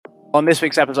On this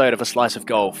week's episode of A Slice of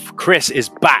Golf, Chris is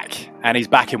back, and he's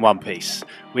back in one piece.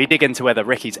 We dig into whether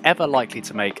Ricky's ever likely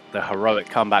to make the heroic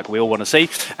comeback we all want to see,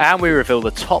 and we reveal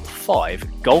the top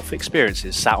 5 golf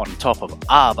experiences sat on top of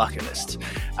our bucket list.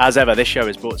 As ever, this show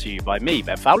is brought to you by me,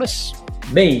 Ben Fowlis.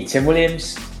 Me, Tim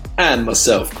Williams. And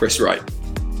myself, Chris Wright.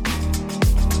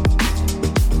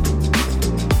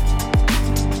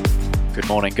 Good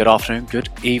morning, good afternoon, good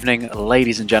evening,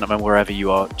 ladies and gentlemen, wherever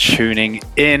you are tuning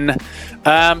in.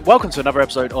 Welcome to another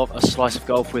episode of A Slice of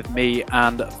Golf with me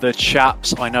and the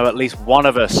chaps. I know at least one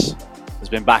of us has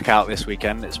been back out this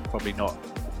weekend. It's probably not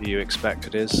who you expect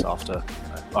it is after,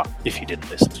 if you didn't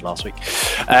listen to last week.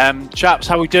 Chaps,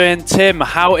 how are we doing? Tim,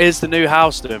 how is the new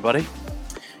house doing, buddy?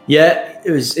 Yeah,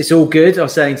 it's all good. I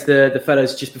was saying to the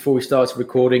fellas just before we started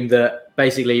recording that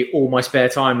basically all my spare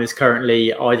time is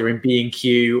currently either in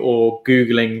B&Q or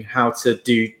Googling how to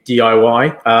do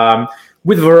DIY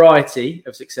with a variety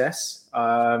of success.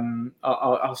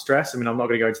 I'll stress. I mean, I'm not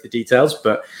going to go into the details,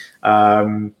 but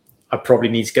I probably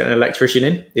need to get an electrician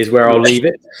in is where I'll leave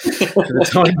it for the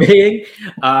time being.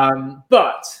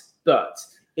 But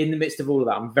in the midst of all of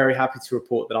that, I'm very happy to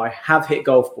report that I have hit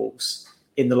golf balls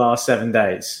in the last 7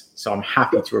 days. So I'm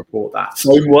happy to report that.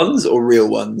 Foam ones or real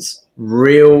ones?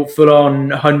 Real full-on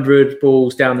 100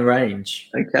 balls down the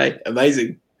range. Okay,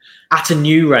 amazing. At a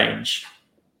new range.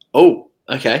 Oh,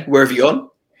 okay. Where have you gone?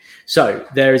 So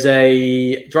there is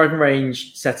a driving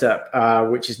range set up,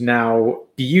 which is now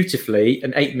beautifully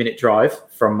an 8-minute drive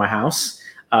from my house,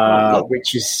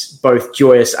 which is both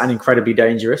joyous and incredibly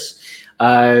dangerous.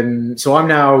 So I'm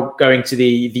now going to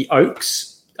the Oaks,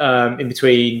 in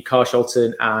between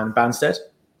Carshalton and Banstead.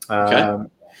 Okay.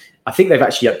 I think they've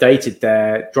actually updated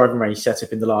their driving range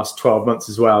setup in the last 12 months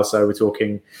as well. So we're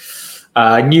talking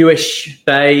newish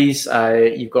bays.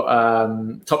 You've got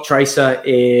Top Tracer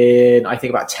in, I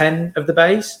think, about 10 of the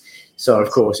bays. So,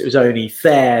 of course, it was only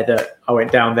fair that I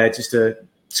went down there just to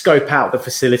scope out the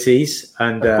facilities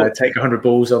and take 100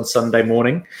 balls on Sunday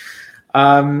morning.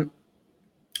 Went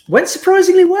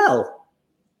surprisingly well.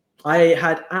 I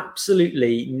had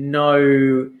absolutely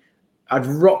I'd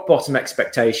rock bottom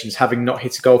expectations, having not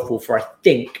hit a golf ball for, I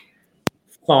think,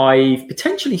 5,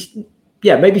 potentially,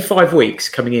 maybe 5 weeks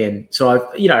coming in. So I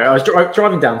was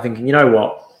driving down thinking, you know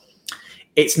what,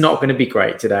 it's not going to be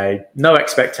great today. No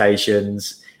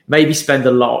expectations. Maybe spend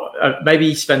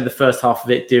the first half of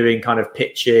it doing kind of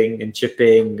pitching and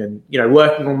chipping and,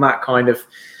 working on that kind of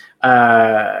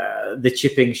the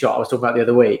chipping shot I was talking about the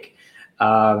other week.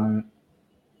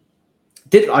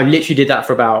 I literally did that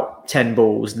for about 10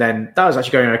 balls, and then that was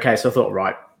actually going okay. So I thought,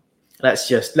 right, let's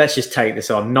just take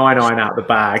this on 9-iron out the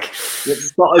bag.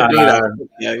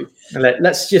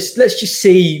 Let's just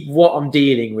see what I'm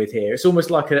dealing with here. It's almost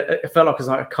like it felt like it was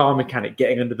like a car mechanic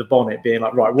getting under the bonnet, being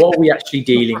like, right, what are we actually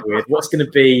dealing with? What's going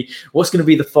to be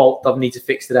the fault that I need to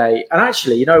fix today? And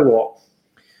actually, you know what?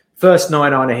 First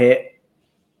 9-iron I hit,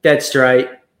 dead straight,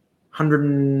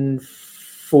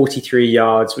 143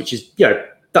 yards, which is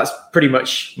that's pretty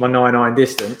much my 9-iron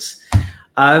distance.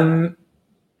 And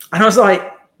I was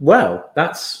like, well,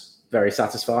 that's very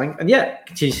satisfying. And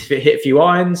continued to hit a few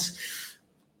irons,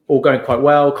 all going quite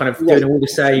well, kind of doing all the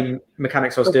same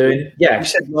mechanics I was doing. Yeah. You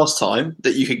said last time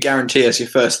that you could guarantee us your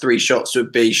first 3 shots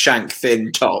would be shank,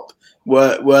 thin, top.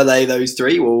 Were they those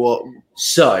 3 or what?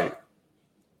 So,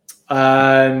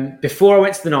 before I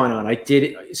went to the 9-iron, I did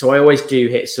it. So I always do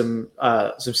hit some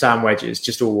sand wedges,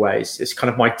 just always. It's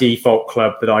kind of my default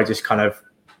club that I just kind of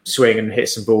swing and hit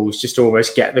some balls, just to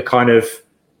almost get the kind of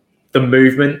the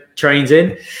movement trains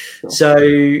in. Sure. So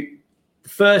the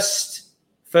first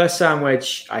sand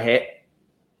wedge I hit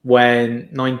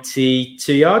went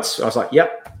 92 yards. I was like,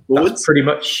 yep, forwards. That's pretty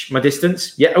much my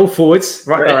distance. Yeah, all forwards,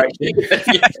 right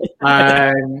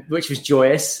direction, which was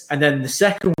joyous. And then the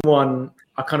second one,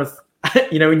 I kind of,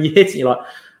 when you hit it, you're like,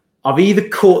 I've either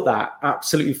caught that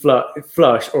absolutely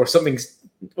flush or something's,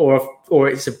 or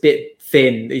it's a bit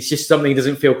thin. It's just something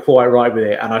doesn't feel quite right with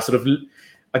it. And I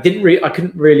didn't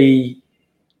really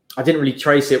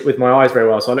trace it with my eyes very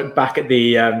well. So I looked back at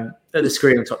the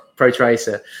screen on top Pro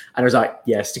Tracer, and I was like,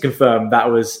 yes, to confirm that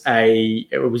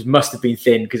must have been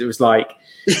thin, because it was like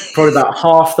probably about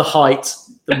half the height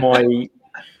that my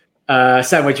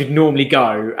sand wedge would normally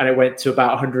go, and it went to about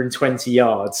 120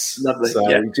 yards. Lovely. So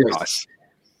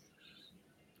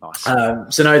Nice.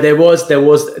 So no, there was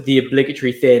the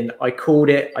obligatory thin. I called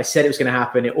it. I said it was going to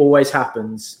happen. It always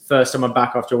happens. First time I'm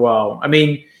back after a while. I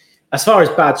mean, as far as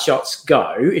bad shots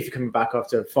go, if you're coming back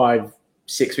after 5-6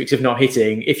 weeks of not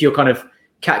hitting, if you're kind of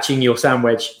catching your sand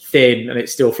wedge thin and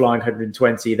it's still flying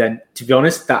 120, then to be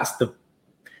honest, that's the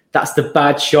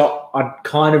bad shot I'd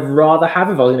kind of rather have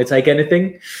if I was going to take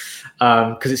anything.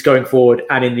 because it's going forward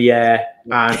and in the air,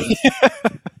 and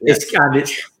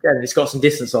it's got some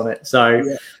distance on it. So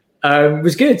it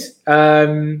was good.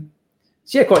 So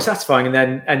yeah, quite satisfying. And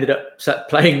then ended up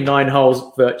playing 9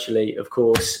 holes virtually, of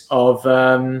course, of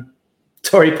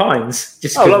Torrey Pines.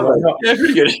 Just yeah,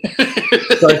 pretty good.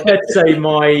 So I had to say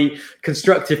my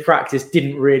constructive practice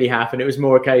didn't really happen. It was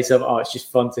more a case of, it's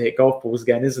just fun to hit golf balls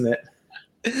again, isn't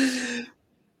it?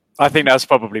 I think that's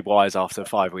probably wise after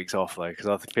 5 weeks off, though, because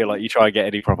I feel like you try and get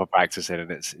any proper practice in, and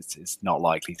it's not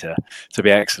likely to be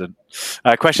excellent.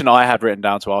 Question I had written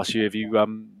down to ask you: have you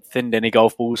thinned any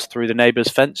golf balls through the neighbour's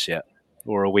fence yet,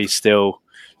 or are we still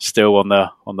on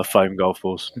the foam golf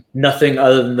balls? Nothing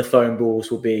other than the foam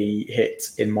balls will be hit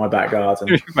in my back garden.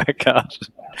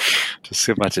 Just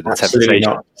imagine the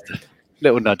temptation.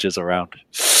 Little nudges around.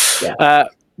 Yeah.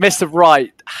 Mr.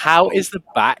 Wright, how is the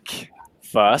back?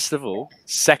 First of all,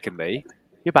 secondly,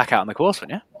 you're back out on the course,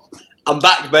 aren't you? I'm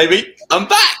back, baby. I'm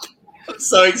back. I'm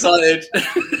so excited.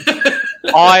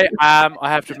 I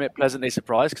have to admit, pleasantly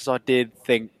surprised, because I did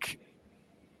think,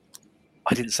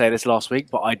 I didn't say this last week,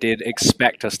 but I did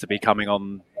expect us to be coming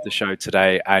on the show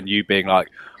today and you being like,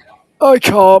 I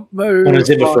can't move. On a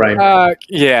Zimmer frame.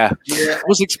 Yeah. I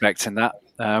was expecting that,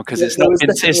 because it's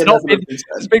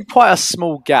been quite a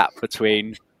small gap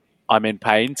between I'm in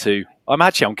pain to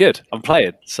I'm good. I'm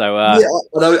playing. So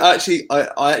although I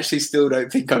actually still don't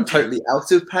think I'm totally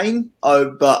out of pain.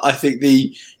 But I think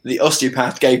the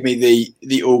osteopath gave me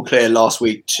the all clear last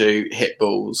week to hit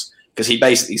balls, because he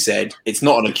basically said it's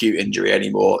not an acute injury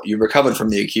anymore. You recovered from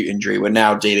the acute injury. We're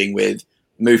now dealing with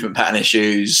movement pattern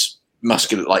issues,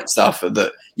 muscular like stuff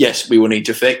that yes we will need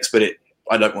to fix. But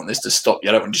I don't want this to stop you.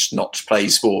 I don't want to just not play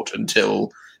sport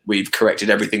until we've corrected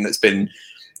everything that's been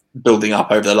building up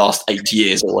over the last 8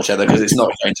 years or whatever, because it's not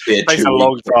going to be it takes a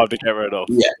long time to get rid of.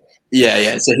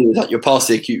 Yeah. So he was like, you're past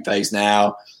the acute phase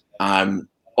now.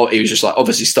 He was just like,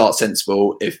 obviously start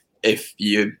sensible. If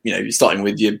you're starting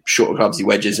with your shorter clubs, your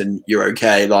wedges, and you're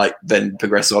okay, like then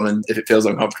progress on. And if it feels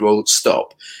uncomfortable,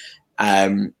 stop. So I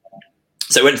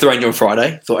went to the range on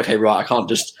Friday. Thought, okay, right, I can't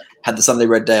just had the Sunday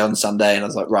red day on Sunday, and I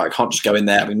was like, right, I can't just go in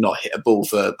there having not hit a ball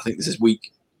for I think this is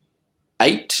week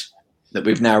 8 that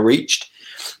we've now reached.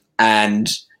 And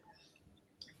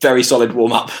very solid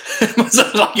warm up. It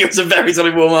was a very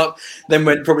solid warm up. Then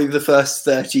went probably the first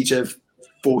 30 to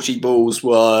 40 balls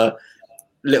were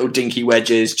little dinky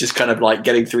wedges, just kind of like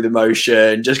getting through the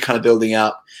motion, just kind of building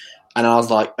up. And I was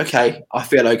like, okay, I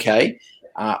feel okay.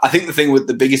 I think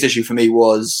the biggest issue for me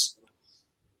was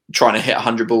trying to hit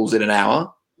 100 balls in an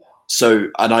hour.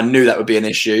 And I knew that would be an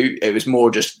issue. It was more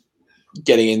just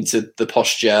getting into the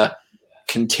posture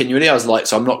continually. I was like,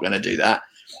 so I'm not going to do that.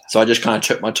 So I just kind of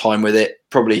took my time with it,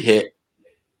 probably hit,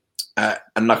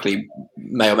 and luckily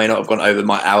may or may not have gone over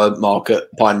my hour mark at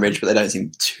Pine Ridge, but they don't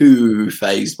seem too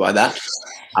phased by that.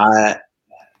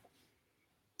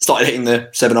 Started hitting the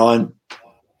 7-iron,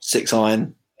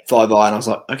 6-iron, 5-iron. I was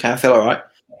like, okay, I feel all right.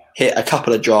 Hit a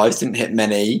couple of drives, didn't hit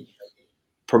many,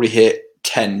 probably hit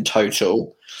 10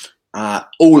 total.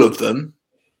 All of them,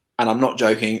 and I'm not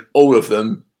joking, all of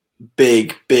them,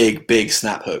 big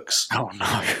snap hooks. Oh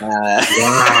no!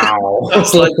 Wow! I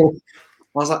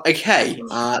was like, okay,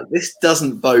 this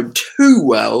doesn't bode too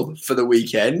well for the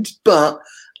weekend. But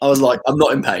I was like, I'm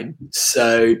not in pain,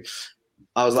 so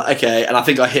I was like, okay. And I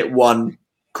think I hit one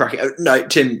cracking. Oh, no,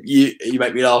 Tim, you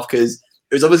make me laugh because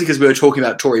it was obviously because we were talking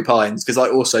about Torrey Pines, because I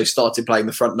also started playing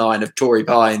the front 9 of Torrey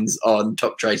Pines on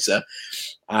Top Tracer.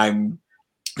 I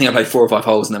think I played 4 or 5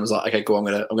 holes and then was like, okay, cool, I'm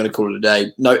gonna call it a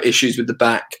day. No issues with the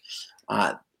back.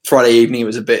 Friday evening it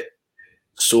was a bit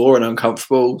sore and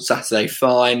uncomfortable. Saturday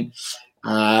fine.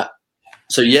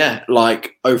 So yeah,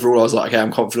 like overall I was like, okay,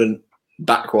 I'm confident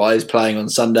back wise playing on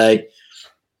Sunday.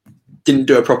 Didn't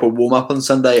do a proper warm up on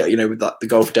Sunday. With like the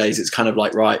golf days, it's kind of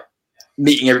like, right,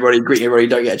 meeting everybody, greeting everybody,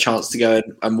 don't get a chance to go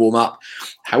and warm up.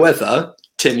 However,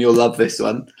 Tim, you'll love this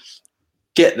one.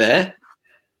 Get there.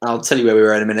 I'll tell you where we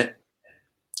were in a minute.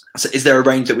 So is there a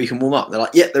range that we can warm up? They're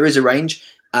like, yeah, there is a range.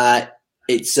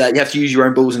 It's you have to use your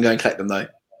own balls and go and collect them though.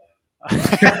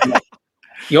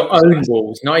 Your own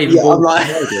balls, not even balls.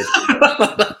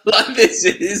 Like this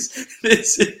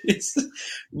is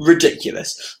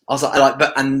ridiculous. I was like,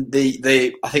 but and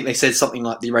the I think they said something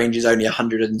like the range is only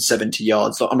 170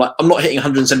 yards. So I'm like, I'm not hitting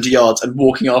 170 yards and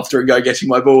walking after and go getting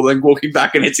my ball, then walking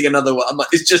back and hitting another one. I'm like,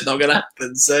 it's just not going to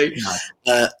happen. So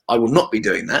I will not be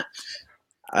doing that.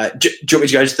 Do you want me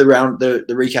to go to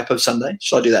the recap of Sunday?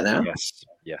 Shall I do that now?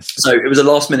 Yes. So it was a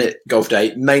last minute golf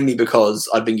day, mainly because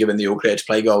I'd been given the all clear to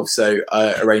play golf. So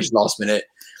I arranged last minute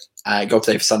golf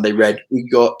day for Sunday Red. We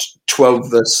got 12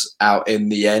 of us out in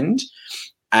the end.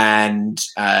 And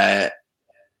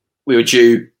we were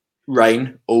due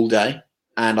rain all day,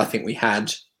 and I think we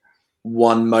had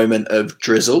one moment of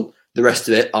drizzle. The rest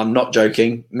of it, I'm not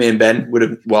joking. Me and Ben would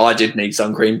have. Well, I did need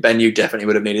sun cream. Ben, you definitely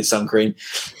would have needed sun cream,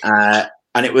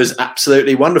 and it was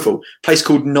absolutely wonderful. Place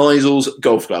called Nisel's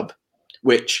Golf Club,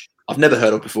 which I've never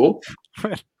heard of before.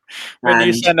 When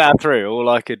you sent that through, all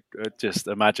I could just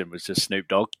imagine was just Snoop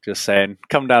Dogg just saying,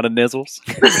 "Come down to Nizzles."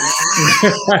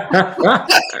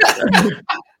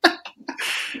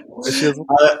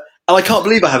 And I can't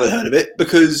believe I haven't heard of it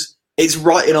because it's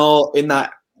right in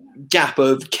that gap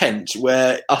of Kent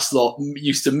where us lot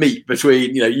used to meet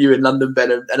between you in London,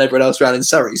 Ben, and everyone else around in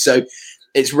Surrey. So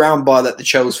it's round by that the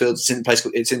Chelsfield. It's in a place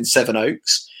called, it's in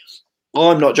Sevenoaks.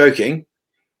 I'm not joking.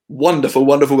 Wonderful,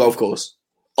 wonderful golf course.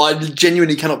 I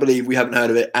genuinely cannot believe we haven't heard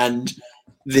of it. And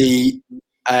the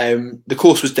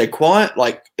course was dead quiet.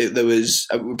 Like there was,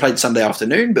 we played Sunday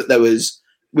afternoon, but there was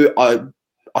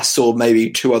I saw maybe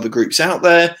 2 other groups out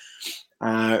there.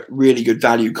 Really good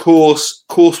value course.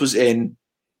 Course was in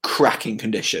cracking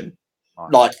condition,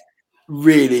 like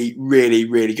really, really,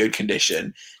 really good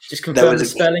condition. Just confirm the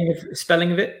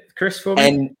spelling of it, Chris, for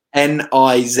me.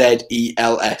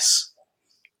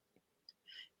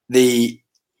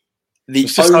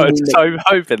 Nizels. I'm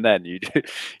hoping then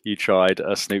you tried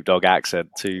a Snoop Dogg accent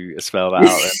to spell that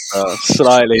out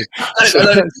slightly. I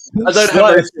don't have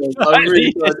those skills. I'm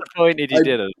really disappointed you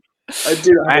didn't. I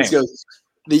do not have those skills.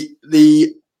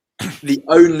 The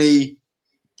only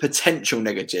potential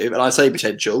negative, and I say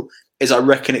potential, is I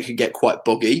reckon it could get quite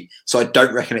boggy. So I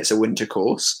don't reckon it's a winter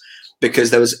course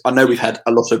because I know we've had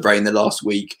a lot of rain the last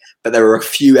week, but there were a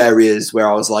few areas where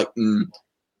I was like,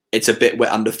 it's a bit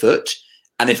wet underfoot.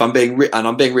 And if I'm being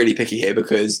really picky here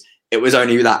because it was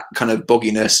only that kind of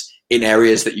bogginess in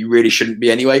areas that you really shouldn't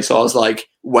be anyway. So I was like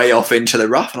way off into the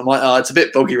rough and I'm like, it's a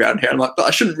bit boggy around here. I'm like, but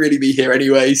I shouldn't really be here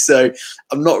anyway. So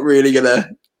I'm not really going to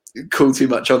call too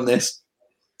much on this.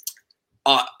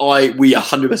 We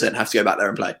 100% have to go back there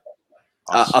and play.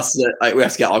 We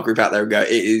have to get our group out there and go. It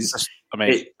is.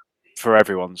 For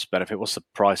everyone's benefit, what's the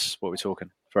price? What are we talking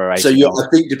for? So I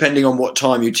think depending on what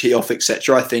time you tee off,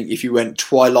 etc. I think if you went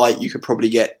twilight, you could probably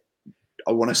get,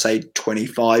 I want to say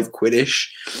 25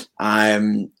 quid-ish.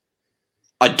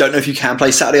 I don't know if you can play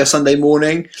Saturday or Sunday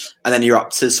morning, and then you're up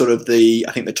to sort of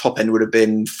I think the top end would have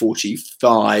been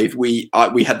 45. We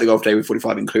had the golf day with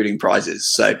 45, including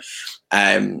prizes. So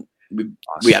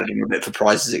we added in a bit for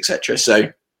prizes, etc.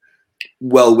 So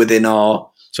well within our.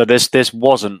 So this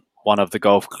wasn't one of the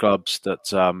golf clubs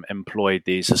that employed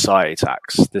the society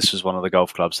tax. This was one of the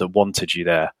golf clubs that wanted you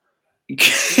there.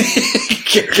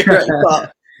 Correct, right.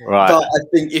 But I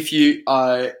think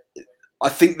I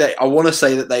think that I want to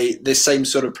say that this same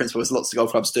sort of principle as lots of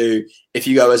golf clubs do. If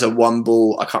you go as a 1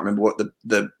 ball, I can't remember what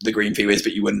the green fee is,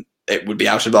 but it would be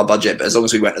out of our budget. But as long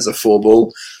as we went as a 4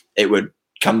 ball, it would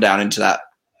come down into that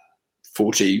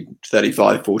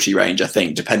 35, 40 range, I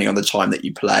think, depending on the time that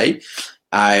you play.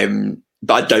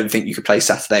 But I don't think you could play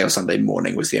Saturday or Sunday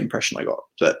morning was the impression I got.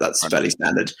 But that's fairly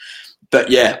standard.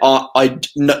 But yeah, all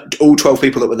 12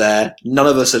 people that were there, none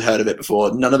of us had heard of it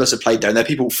before. None of us had played down there.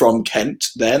 People from Kent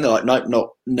there, and they're like,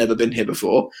 nope, never been here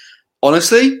before.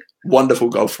 Honestly, wonderful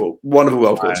golf course.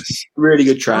 Nice. Really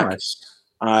good track. Nice.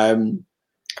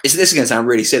 This is going to sound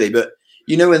really silly, but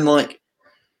in like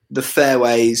the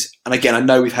fairways, and again, I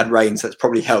know we've had rain, so that's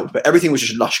probably helped, but everything was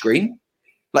just lush green.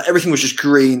 Like everything was just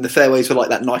green. The fairways were like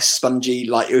that nice spongy,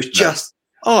 like it was just,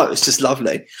 it was just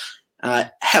lovely.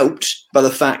 Helped by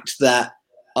the fact that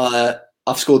I've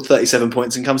scored 37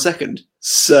 points and come second.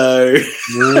 So,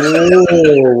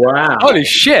 oh, wow. Holy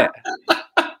shit.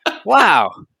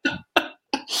 Wow.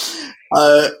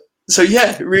 So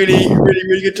yeah, really, really,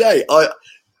 really good day.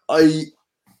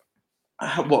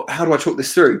 How do I talk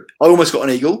this through? I almost got an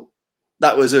eagle.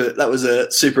 That was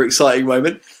a super exciting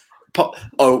moment.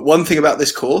 One thing about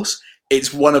this course,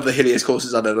 it's one of the hilliest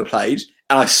courses I've ever played,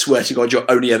 and I swear to God, you're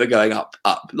only ever going up.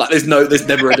 Like there's never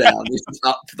a down. It's just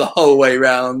up the whole way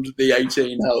round the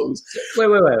 18 holes. Wait.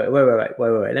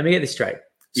 Let me get this straight.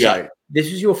 So,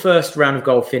 this was your first round of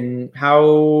golf in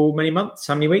how many months?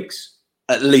 How many weeks?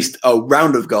 At least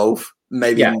round of golf,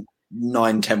 maybe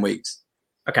 9-10 weeks.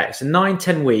 Okay, so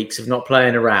 9-10 weeks of not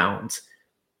playing around,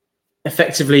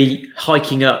 effectively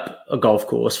hiking up a golf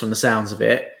course from the sounds of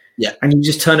it. Yeah. And you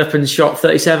just turned up and shot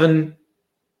 37.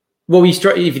 What were you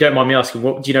if you don't mind me asking,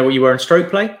 do you know what you were in stroke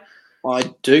play?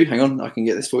 I do. Hang on, I can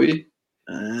get this for you.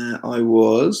 I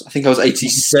think I was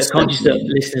 87. Can't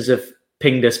you listeners have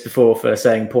pinged us before for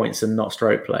saying points and not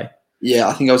stroke play? Yeah,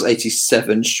 I think I was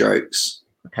 87 strokes.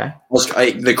 Okay.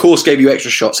 The course gave you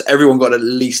extra shots. Everyone got at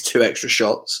least 2 extra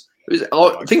shots.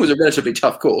 I think it was a relatively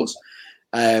tough course.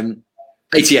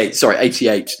 88. Sorry,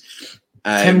 88.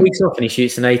 10 weeks off and he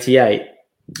shoots an 88.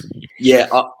 Yeah,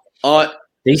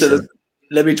 Decent.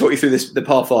 let me talk you through the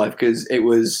par 5 because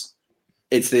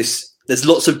there's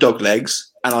lots of dog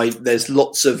legs and there's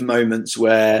lots of moments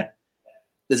where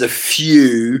there's a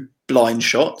few blind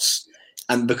shots,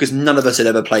 and because none of us had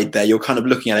ever played there, you're kind of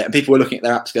looking at it and people were looking at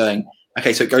their apps going,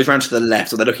 okay, so it goes around to the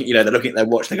left, or they're looking at their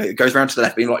watch, it goes around to the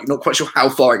left, being like not quite sure how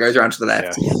far it goes around to the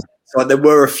left. Yeah. So there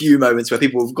were a few moments where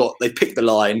people they've picked the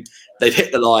line, they've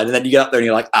hit the line, and then you get up there and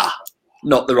you're like,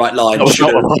 not the right line.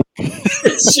 Should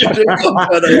have gone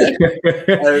further left.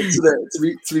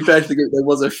 To be fair to the group, there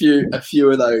was a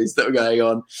few of those that were going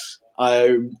on.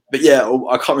 But yeah,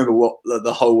 I can't remember what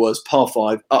the hole was. Par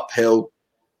 5, uphill.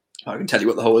 I can tell you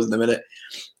what the hole was in a minute.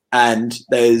 And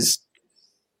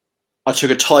I took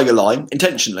a tiger line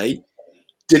intentionally,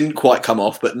 didn't quite come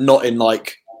off, but not in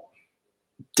like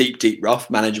deep rough,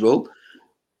 manageable.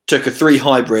 Took a 3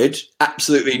 hybrid,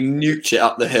 absolutely nuked it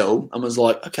up the hill, and was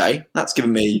like, okay, that's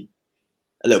given me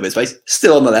a little bit of space.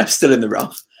 Still on the left, still in the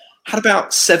rough. Had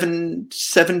about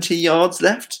 70 yards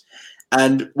left.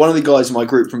 And one of the guys in my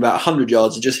group from about 100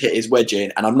 yards had just hit his wedge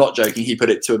in, and I'm not joking, he put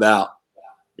it to about,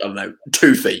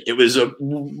 2 feet. It was a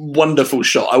wonderful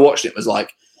shot. I watched it, and was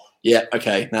like, yeah,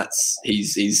 okay,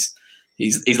 he's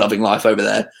loving life over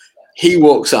there. He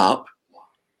walks up,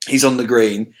 he's on the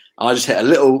green, and I just hit a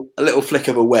little flick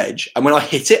of a wedge. And when I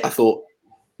hit it, I thought,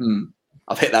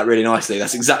 I've hit that really nicely.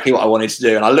 That's exactly what I wanted to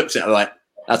do. And I looked at it like,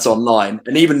 that's online.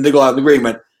 And even the guy on the green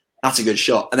went, that's a good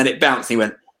shot. And then it bounced and he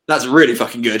went, that's really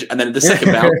fucking good. And then the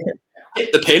second bounce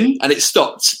hit the pin and it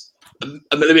stopped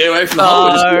a millimetre away from the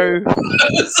hole. So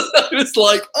it was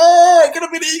like, it's going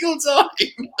to be the eagle time.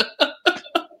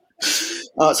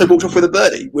 So I walked off with a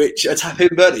birdie, which a tap-in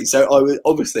birdie. So I was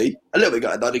obviously a little bit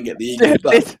gutted I didn't get the eagle.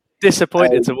 But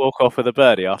disappointed to walk off with a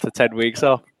birdie after 10 weeks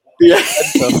off. Yeah.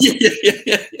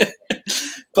 yeah.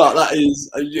 But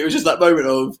it was just that moment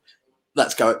of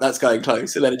that's going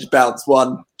close, and then it just bounced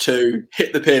 1, 2,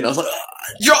 hit the pin. I was like,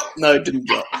 drop! No, it didn't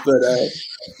drop. But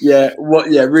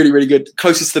really, really good.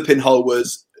 Closest to the pin hole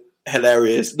was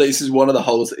hilarious. This is one of the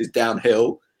holes that is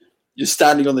downhill. You're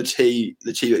standing on the tee.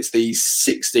 It's the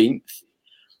 16th.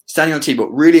 Standing on the tee, but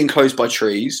really enclosed by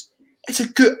trees. It's a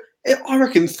good, I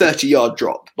reckon, 30-yard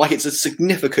drop. Like it's a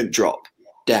significant drop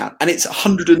down, and it's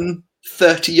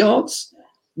 130 yards.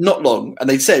 Not long. And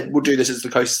they said, we'll do this as the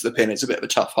closest to the pin. It's a bit of a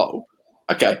tough hole.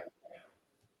 Okay.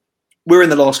 We're in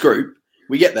the last group.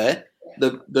 We get there.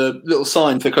 The little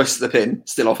sign for closest to the pin,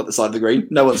 still off at the side of the green.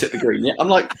 No one's hit the green yet. I'm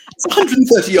like, it's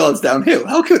 130 yards downhill.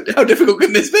 How difficult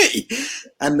can this be?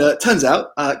 And turns out,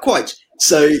 quite.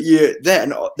 So you're there,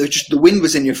 and the wind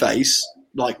was in your face,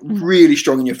 like really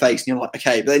strong in your face. And you're like,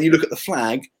 okay. But then you look at the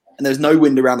flag, and there's no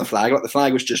wind around the flag. Like the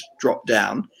flag was just dropped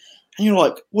down. And you're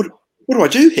like, what do I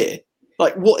do here?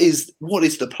 Like, what is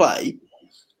the play?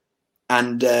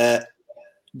 And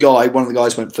one of the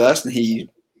guys went first, and he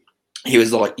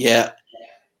was like, yeah.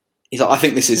 He's like, I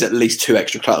think this is at least 2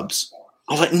 extra clubs.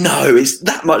 I was like, no, it's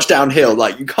that much downhill.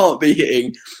 Like, you can't be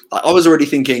hitting. Like, I was already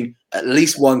thinking at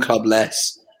least 1 club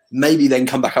less. Maybe then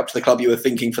come back up to the club you were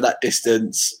thinking for that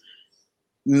distance.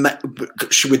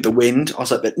 With the wind, I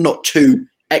was like, but not 2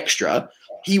 extra.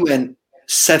 He went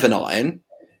 7-iron.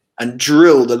 And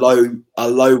drilled a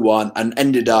low one and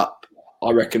ended up,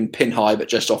 I reckon, pin high, but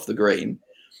just off the green.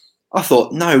 I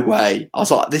thought, no way. I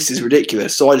was like, this is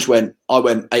ridiculous. So I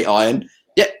went 8-iron.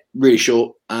 Yeah, really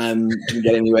short. Didn't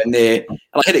get anywhere near. And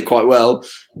I hit it quite well.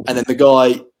 And then the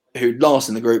guy who last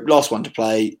in the group, last one to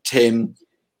play, Tim,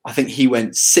 I think he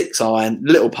went 6-iron,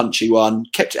 little punchy one,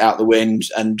 kept it out the wind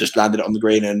and just landed it on the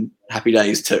green, and happy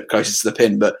days to closest to the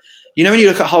pin. But when you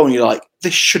look at a hole and you're like,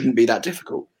 this shouldn't be that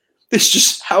difficult. This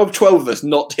just, how have 12 of us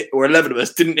not hit, or 11 of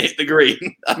us didn't hit the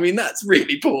green? I mean, that's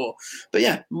really poor. But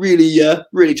yeah, really,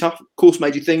 really tough. Course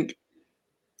made you think,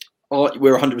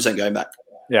 we're 100% going back.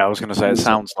 Yeah, I was going to say, it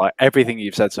sounds like everything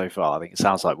you've said so far. I think it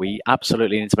sounds like we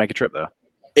absolutely need to make a trip there.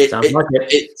 It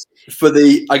for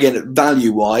the, again,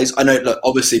 value-wise, I know, look,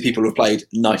 obviously people have played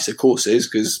nicer courses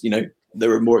because,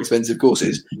 there are more expensive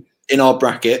courses. In our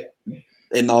bracket,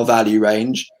 in our value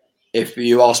range, if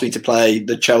you ask me to play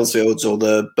the Chelsfields or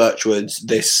the Birchwoods,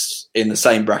 this in the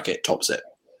same bracket tops it,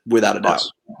 without a doubt.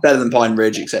 Better than Pine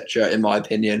Ridge, etc., in my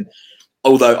opinion.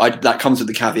 Although that comes with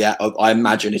the caveat of I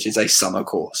imagine it is a summer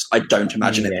course. I don't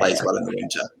imagine it plays well in the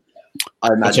winter.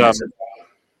 I imagine it's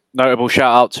notable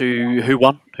shout out to who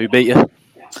won, who beat you.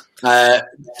 A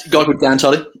guy called Dan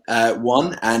Tully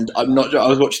won, and I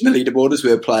was watching the leaderboard as we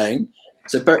were playing.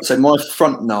 So my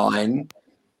front 9. Can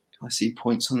I see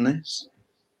points on this?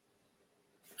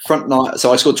 Front 9.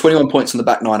 So I scored 21 points on the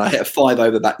back 9. I hit a 5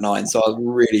 over back 9, so I was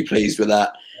really pleased with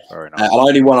that. Very nice. I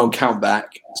only won on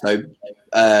countback, so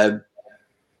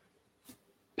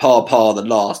par the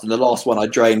last, and the last one I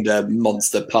drained a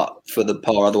monster putt for the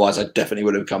par. Otherwise, I definitely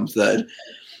would have come third.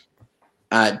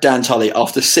 Dan Tully,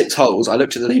 after 6 holes, I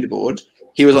looked at the leaderboard.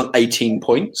 He was on 18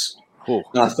 points, and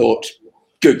I thought,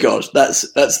 "Good God, that's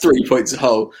 3 points a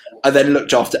hole." I then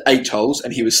looked after 8 holes,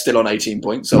 and he was still on 18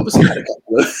 points. So obviously, had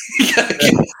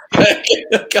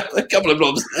a couple of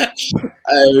blobs there.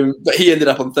 But he ended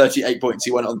up on 38 points.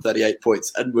 He went on 38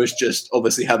 points and was just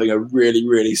obviously having a really,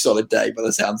 really solid day by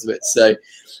the sounds of it. So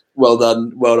well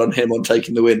done him on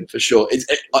taking the win for sure.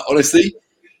 Honestly,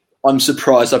 I'm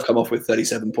surprised I've come off with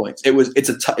 37 points.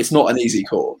 It's not an easy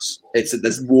course.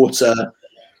 There's water.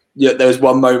 Yeah, there was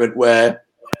one moment where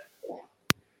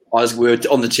we were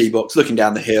on the tee box looking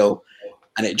down the hill,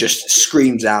 and it just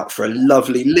screams out for a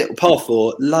lovely little par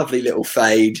 4, lovely little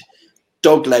fade,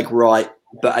 dog leg right.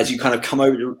 But as you kind of come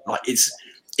over, like it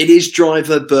is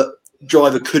driver, but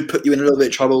driver could put you in a little bit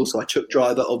of trouble. So I took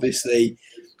driver, obviously.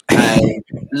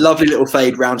 Lovely little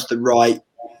fade round to the right,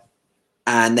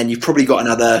 and then you've probably got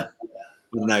another,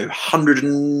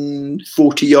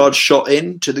 140 yard shot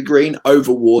in to the green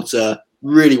over water,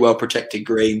 really well protected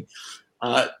green.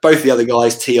 Both the other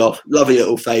guys tee off, lovely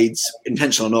little fades,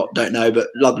 intentional or not, don't know, but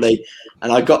lovely.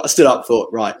 And I stood up, thought,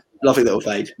 right, lovely little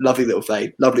fade, lovely little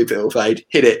fade, lovely little fade,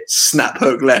 hit it, snap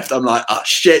hook left. I'm like, oh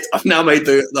shit, I've now made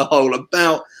the hole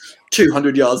about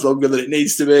 200 yards longer than it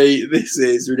needs to be. This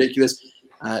is ridiculous.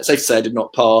 Safe to say I did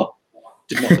not par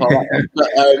that one.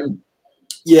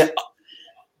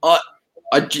 But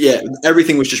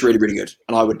everything was just really, really good.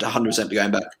 And I would 100% be going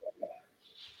back.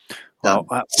 Well,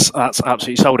 that's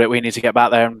absolutely sold it. We need to get back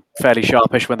there and fairly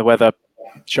sharpish when the weather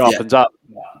sharpens up.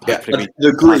 Yeah,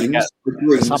 the greens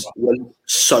were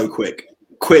so quick,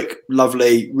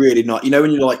 lovely, really nice.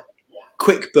 When you're like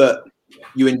quick, but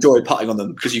you enjoy putting on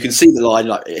them because you can see the line.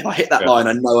 Like if I hit that line,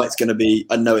 I know it's going to be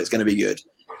good.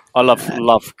 I love putting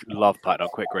on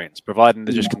quick greens, providing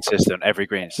they're just consistent. Every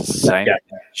green is the same. Yeah.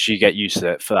 You get used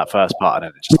to it for that first part, and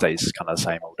then it just stays kind of the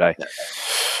same all day. Yeah.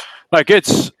 No, good.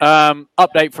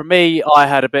 Update from me. I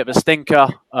had a bit of a stinker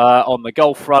on the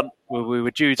golf front. We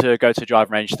were due to go to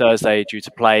driving range Thursday, due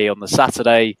to play on the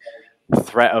Saturday.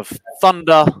 Threat of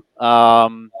thunder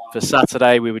for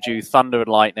Saturday. We were due thunder and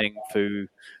lightning for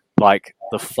like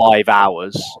the 5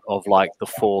 hours of like the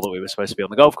 4 that we were supposed to be on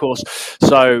the golf course.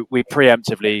 So we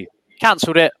preemptively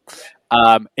cancelled it.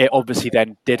 It obviously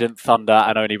then didn't thunder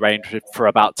and only rained for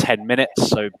about 10 minutes.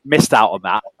 So missed out on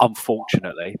that,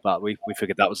 unfortunately. But we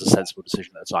figured that was a sensible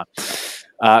decision at the time.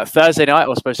 Thursday night, I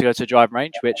was supposed to go to a driving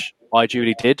range, which I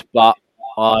duly did. But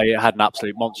I had an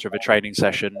absolute monster of a training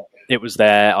session. It was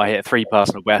there. I hit 3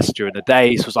 personal bests during the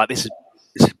day. So I was like, this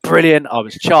is brilliant. I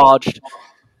was charged.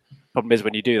 Problem is,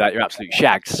 when you do that, you're absolutely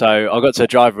shagged. So I got to a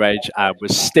driving range and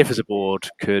was stiff as a board,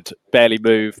 could barely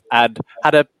move, and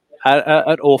had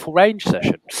an awful range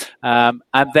session. And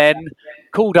then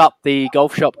called up the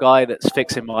golf shop guy that's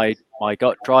fixing my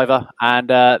driver, and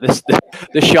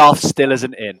the shaft still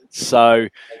isn't in. So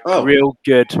real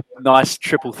good, nice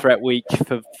triple threat week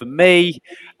for me.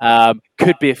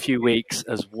 Could be a few weeks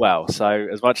as well. So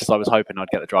as much as I was hoping I'd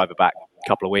get the driver back a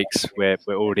couple of weeks, we're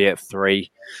already at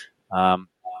 3.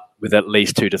 With at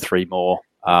least 2 to 3 more,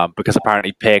 because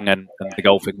apparently Ping and the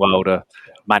golfing world are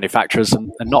manufacturers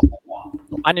and not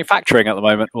manufacturing at the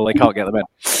moment, or they can't get them in.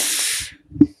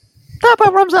 That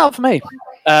about runs out for me.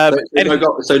 So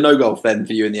no golf then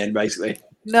for you in the end, basically?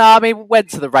 No, I mean,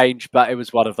 went to the range, but it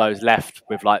was one of those left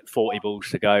with like 40 balls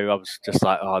to go. I was just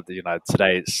like,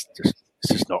 today it's just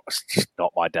not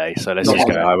my day. So let's just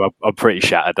go. I'm pretty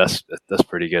shattered. That's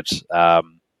pretty good. So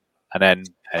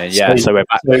we're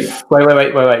back.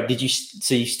 Wait. Did you?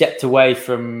 So you stepped away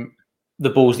from the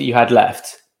balls that you had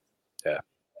left? Yeah.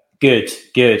 Good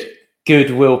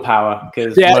willpower,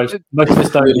 because most of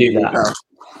us don't do that.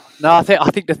 No, I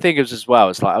think the thing is as well,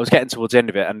 it's like I was getting towards the end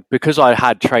of it, and because I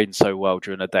had trained so well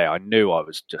during the day, I knew I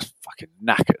was just fucking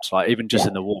knackered. Like even just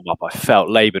in the warm up, I felt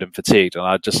laboured and fatigued, and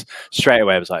I just straight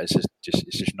away was like, it's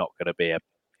just not going to be a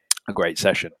great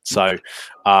session. So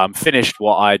finished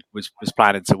what I was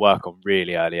planning to work on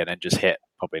really early, and then just hit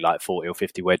probably like 40 or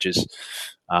 50 wedges,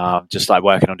 just like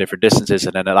working on different distances.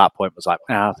 And then at that point was like,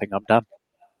 I think I'm done.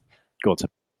 Go on, Tim.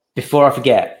 Before I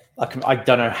forget, I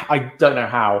don't know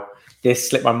how this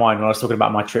slipped my mind when I was talking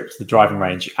about my trip to the driving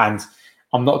range, and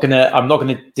I'm not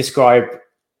gonna describe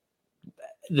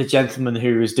the gentleman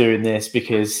who was doing this,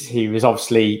 because he was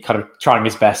obviously kind of trying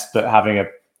his best but having a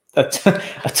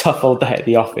tough old day at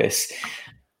the office.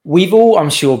 We've all, I'm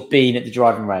sure, been at the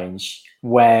driving range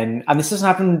when, and this doesn't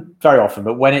happen very often,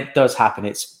 but when it does happen,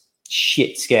 it's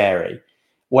shit scary.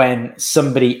 when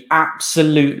somebody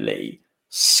absolutely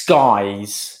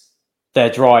skies their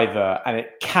driver and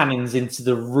it cannons into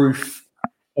the roof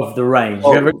of the range.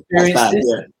 You ever experienced this?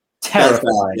 Yeah.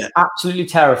 Terrifying, yeah. Absolutely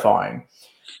terrifying.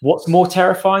 What's more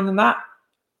terrifying than that?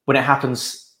 When it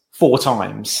happens 4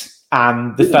 times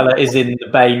and the fella is in the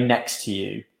bay next to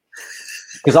you.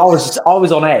 Because I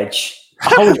was on edge.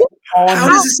 How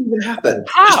does this even happen?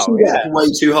 How? Way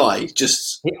too high.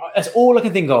 That's all I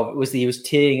can think of was that he was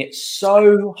teeing it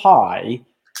so high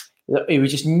that he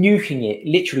was just nuking it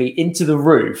literally into the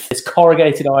roof, this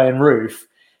corrugated iron roof,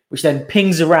 which then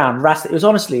pings around. It was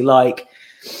honestly like,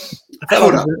 I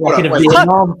felt like in a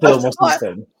Vietnam film or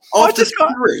something.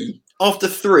 After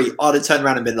three, I'd have turned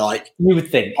around and been like, you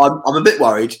would think. I'm a bit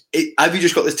worried. Have you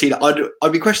just got this tee?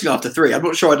 I'd be questioning after 3. I'm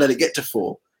not sure I'd let it get to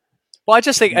 4. Well, I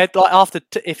just think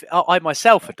if I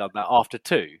myself had done that after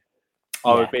 2,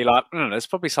 I would be like, there's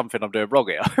probably something I'm doing wrong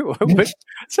here.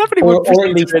 Somebody would or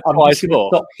at least I'm twice going to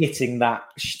stop hitting that.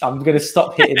 I'm going to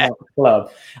stop hitting that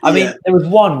club. I mean, Yeah. there was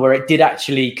one where it did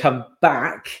actually come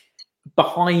back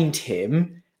behind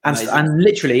him and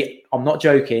literally, I'm not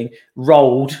joking,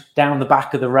 rolled down the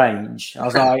back of the range. I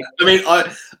was like, I mean,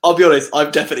 I'll be honest.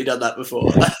 I've definitely done that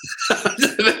before. I've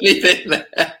definitely been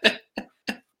there.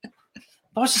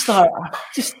 I was just like,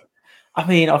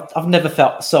 I've never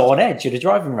felt so on edge at a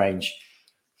driving range.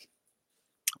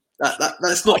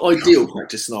 That's not ideal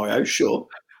practice scenario, sure.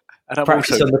 And I'm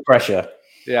Practice also, under pressure.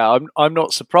 yeah, I'm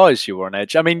not surprised you were on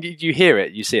edge. I mean, you hear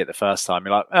it, you see it the first time,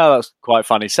 you're like, oh, that's quite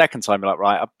funny. Second time, you're like,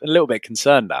 right, I'm a little bit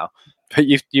concerned now. But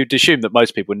you'd assume that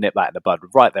most people nip that in the bud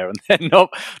right there and then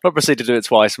not proceed to do it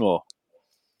twice more.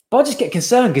 But I just get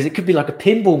concerned because it could be like a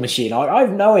pinball machine. I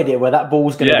have no idea where that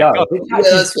ball's going to go. God.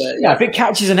 If it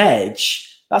catches an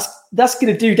edge, that's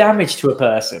going to do damage to a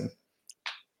person.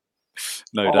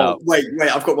 No doubt. Wait,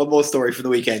 I've got one more story from the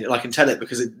weekend, and I can tell it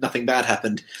because nothing bad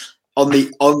happened. On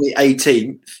the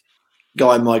 18th,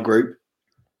 guy in my group,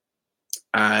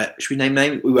 should we name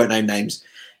names? We won't name names.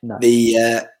 No.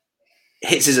 The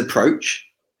hits his approach,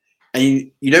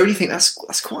 and you don't really think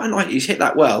that's quite unlikely. He's hit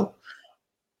that well.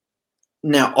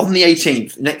 Now, on the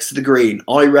 18th, next to the green,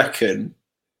 I reckon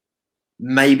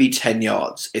maybe 10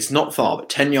 yards. It's not far, but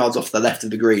 10 yards off the left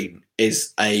of the green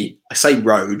is I say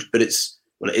road, but it's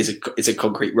a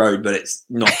concrete road, but it's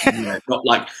not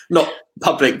not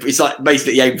public. It's like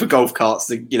basically aimed for golf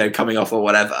carts, coming off or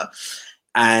whatever.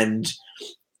 And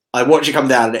I watch it come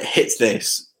down, and it hits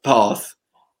this path,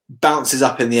 bounces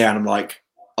up in the air, and I'm like,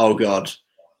 oh god!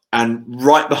 And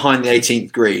right behind the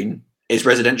 18th green is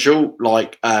residential.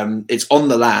 Like it's on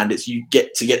the land. It's you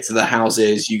get to the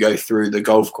houses. You go through the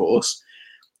golf course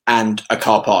and a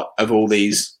car park of all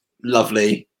these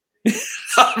lovely,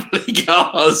 lovely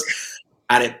cars.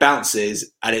 And it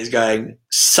bounces and it's going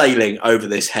sailing over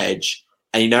this hedge.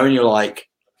 And when you're like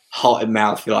heart in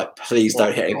mouth, you're like, please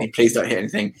don't hit anything. Please don't hit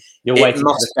anything. It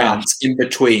must bounce in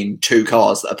between 2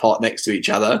 cars that are parked next to each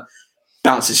other.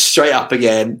 Bounces straight up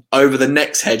again over the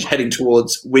next hedge, heading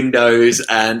towards windows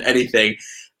and anything.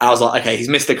 And I was like, okay, he's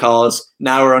missed the cars.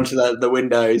 Now we're onto the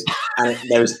windows. And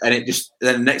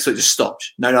then next to it just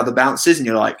stopped. No other bounces. And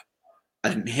you're like, I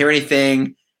didn't hear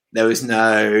anything. There was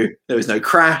no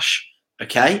crash.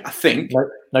 Okay, I think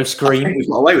no scream. We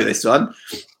got away with this one,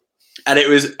 and it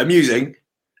was amusing.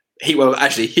 He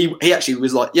actually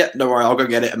was like, "Yeah, don't worry, I'll go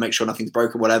get it and make sure nothing's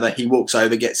broken, whatever." He walks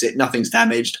over, gets it, nothing's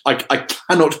damaged. I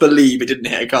cannot believe it didn't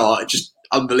hit a car. It's just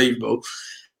unbelievable.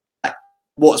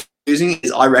 What's amusing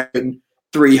is I reckon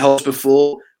 3 holes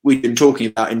before we'd been talking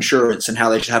about insurance and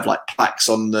how they should have like plaques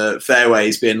on the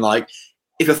fairways, being like,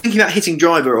 "If you're thinking about hitting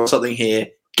driver or something here,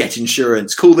 get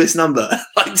insurance. Call this number.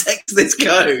 Like text this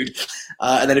code."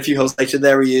 And then a few holes later,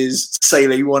 there he is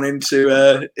sailing one into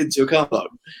a car park.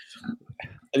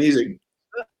 Amusing.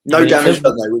 No damage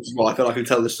done though, which is why I feel like I can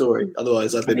tell the story.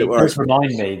 Otherwise, I'd be a bit worried. It does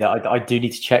remind me that I do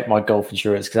need to check my golf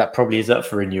insurance because that probably is up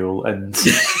for renewal, and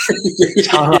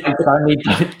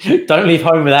don't leave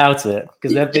home without it.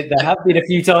 Because there have been a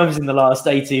few times in the last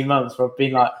 18 months where I've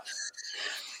been like,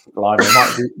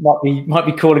 blimey, might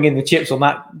be calling in the chips on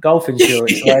that golf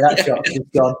insurance. The way that shot has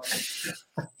gone.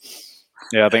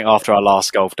 Yeah, I think after our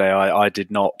last golf day, I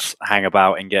did not hang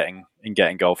about in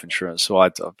getting golf insurance, so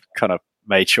I've kind of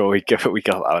made sure we got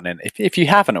that one in. If you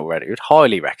haven't already, we'd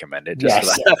highly recommend it.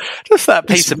 Just that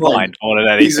peace of mind more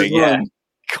than anything. Yeah.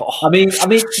 God. I mean, to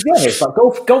be honest, like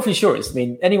golf insurance. I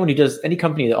mean, any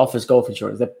company that offers golf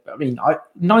insurance,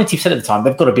 90% of the time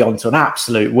they've got to be onto an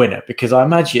absolute winner, because I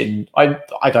imagine, I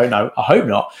don't know, I hope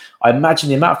not. I imagine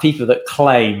the amount of people that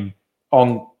claim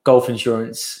on golf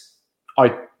insurance,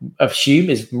 I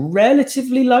assume, is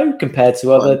relatively low compared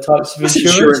to other types of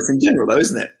insurance. Insurance in general, though,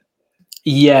 isn't it?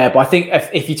 Yeah, but I think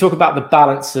if you talk about the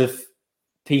balance of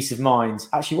peace of mind,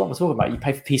 actually, what am I talking about? You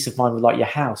pay for peace of mind with like your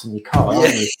house and your car,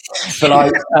 aren't you? But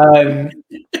like,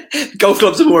 golf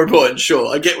clubs are more important.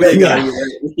 Sure, I get where you're going.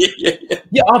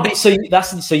 Yeah. So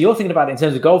you're thinking about it in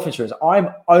terms of golf insurance. I'm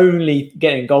only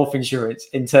getting golf insurance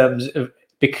in terms of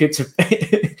because of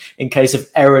in case of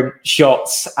errant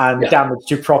shots and damage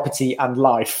to property and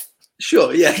life.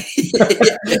 Sure, yeah.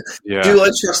 Do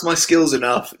I trust my skills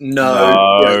enough?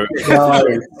 No.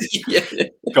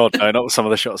 God, no, not with some of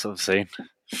the shots I've seen.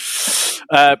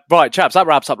 Right, chaps, that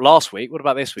wraps up last week. What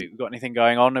about this week? We got anything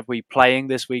going on? Are we playing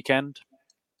this weekend?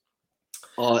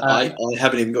 I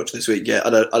haven't even got to this week yet. I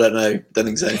don't know. Don't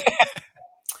think so.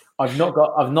 I've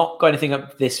not got anything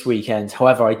up this weekend.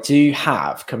 However, I do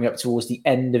have coming up towards the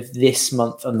end of this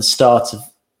month and the start of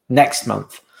next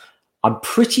month. I'm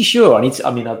pretty sure I'll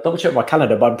double check my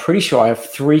calendar, but I'm pretty sure I have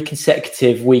 3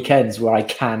 consecutive weekends where I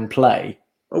can play.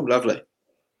 Oh, lovely.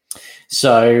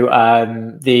 So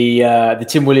the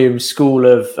Tim Williams School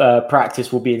of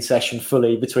Practice will be in session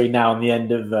fully between now and the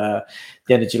end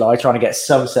of July, trying to get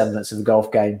some semblance of the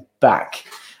golf game back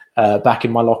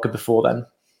in my locker before then.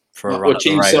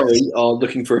 Team Surrey are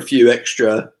looking for a few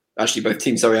extra. Actually, both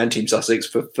Team Surrey and Team Sussex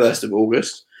for 1st of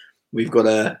August. We've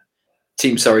got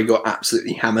Team Surrey got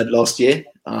absolutely hammered last year.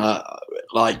 I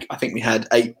think we had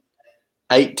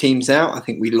eight teams out. I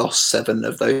think we lost 7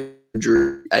 of those,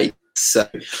 drew 8. So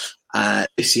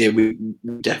this year we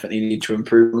definitely need to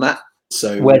improve on that.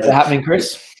 So where's it happening,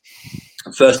 Chris?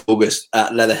 1st of August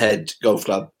at Leatherhead Golf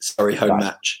Club, Surrey home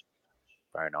match.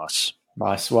 Very nice.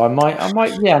 Nice. Well, I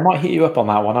might hit you up on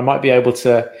that one. I might be able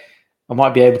to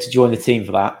join the team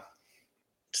for that.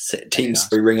 Team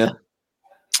Surrey ringer.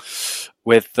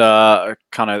 With this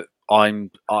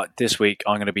week,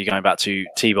 I'm going to be going back to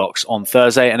T-Box on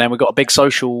Thursday, and then we've got a big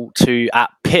social at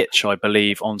Pitch, I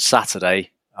believe, on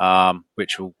Saturday,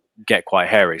 which will get quite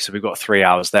hairy. So we've got 3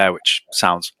 hours there, which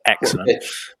sounds excellent.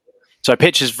 So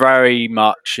Pitch is very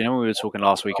much, we were talking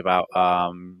last week about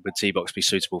would T-Box be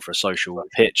suitable for a social.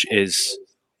 Pitch is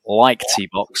like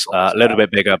T-Box, a little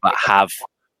bit bigger, but have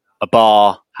a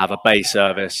bar, have a bay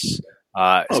service.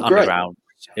 It's underground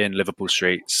in Liverpool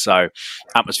streets, so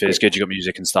atmosphere is good. You got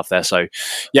music and stuff there, so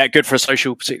yeah, good for a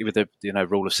social, particularly with the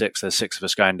rule of 6. There's 6 of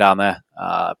us going down there,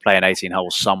 playing 18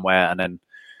 holes somewhere, and then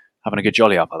having a good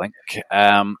jolly up, I think.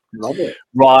 Love it.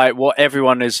 Right, what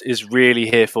everyone is really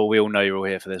here for, we all know you're all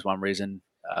here for this one reason.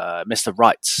 Mr.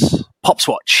 Wrights, Pops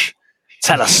Watch.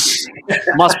 Tell us.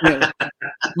 Much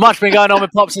been going on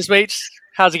with Pops this week.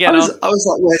 How's he getting on? I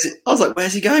was like,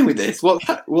 where's he going with this? What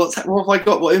have I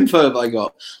got? What info have I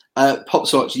got?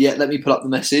 Pops Watch. Yeah, let me pull up the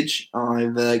message.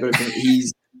 I've got everything.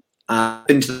 He's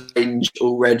been to the range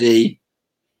already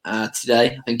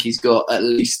today. I think he's got at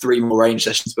least 3 more range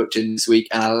sessions booked in this week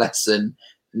and a lesson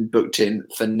booked in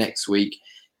for next week.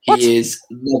 He is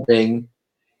loving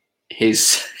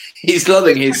his. He's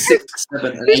loving his 6,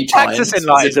 7, and 8 He's practicing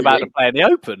like he's about to play in the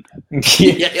Open.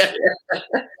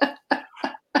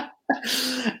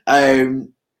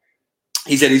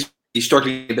 He said he's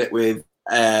struggling a bit with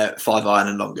 5-iron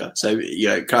and longer. So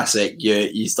classic.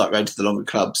 You start going to the longer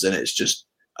clubs, and it's just.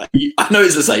 I know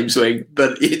it's the same swing,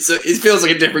 but it feels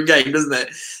like a different game, doesn't it?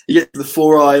 You get to the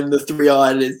 4-iron, the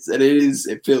 3-iron,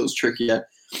 it feels trickier.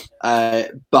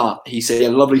 But he said he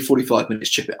had a lovely 45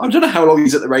 minutes chipping. I don't know how long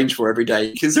he's at the range for every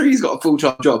day, considering he's got a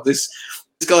full-time job. This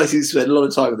guy seems to spend a lot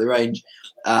of time at the range.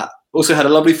 Also had a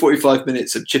lovely 45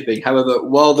 minutes of chipping. However,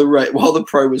 while the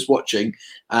pro was watching,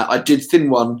 I did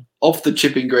thin one off the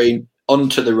chipping green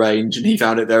onto the range, and he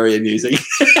found it very amusing.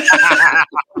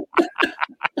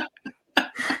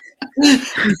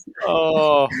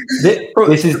 Oh,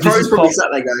 this is probably sat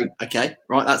there going, okay,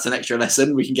 right, that's an extra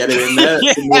lesson. We can get him in there.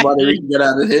 Some more money we can get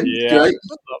out of him. Yeah. Great.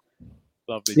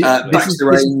 Lovely. Back to the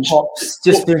range. Pops,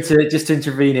 just to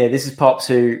intervene here. This is Pops,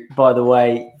 who, by the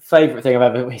way, favourite thing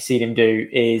I've ever seen him do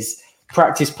is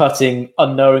practice putting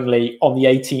unknowingly on the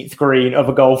 18th green of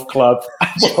a golf club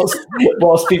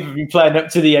whilst people have been playing up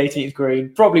to the 18th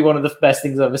green. Probably one of the best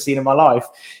things I've ever seen in my life.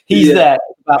 He's there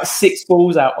about 6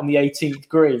 balls out on the 18th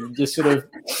green, just sort of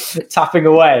tapping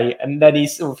away, and then he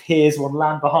sort of hears one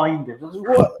land behind him.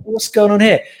 What's going on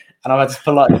here? And I just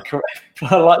politely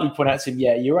point out to him,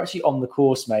 yeah, you're actually on the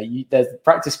course, mate. There's the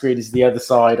practice green is the other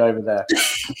side over there.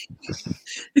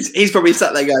 He's probably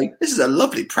sat there going, this is a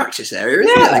lovely practice area,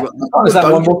 isn't it?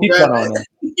 That one more people on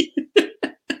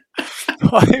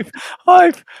it.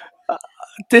 I've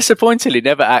disappointingly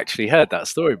never actually heard that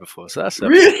story before. So that's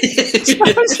really?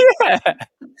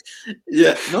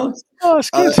 Yeah, nice. Oh,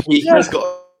 it's good. He has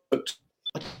got.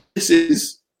 This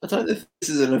is. I don't know if this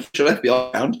is an official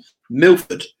FBI round.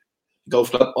 Milford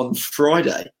Golf Club on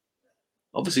Friday.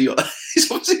 Obviously,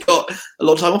 he's obviously got a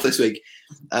lot of time off this week.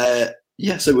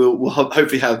 So we'll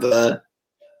hopefully have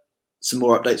some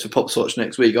more updates for Popswatch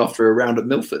next week after a round at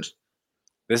Milford.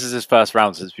 This is his first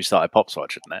round since we started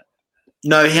Popswatch, isn't it?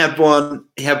 No, he had one.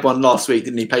 He had one last week,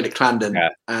 didn't he? Played at Clarendon.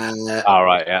 Yeah. All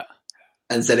right, yeah.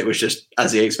 And said it was just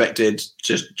as he expected,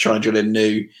 just trying to drill in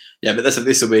new. Yeah, but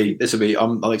this will be.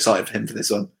 I'm excited for him for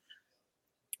this one.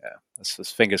 Yeah,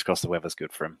 let's fingers crossed the weather's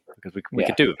good for him because we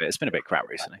could do with it. It's been a bit crap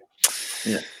recently.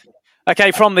 Yeah.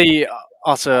 Okay, from the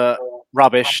utter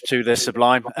rubbish to the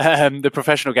sublime. The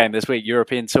professional game this week,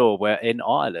 European Tour, we're in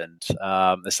Ireland.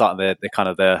 They're starting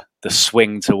the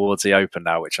swing towards the Open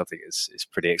now, which I think is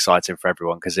pretty exciting for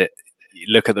everyone because you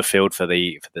look at the field for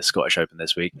the Scottish Open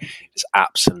this week, it's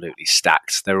absolutely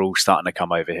stacked. They're all starting to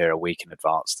come over here a week in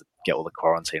advance to get all the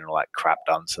quarantine and all that crap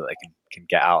done so they can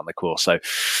get out on the course. So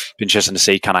it's interesting to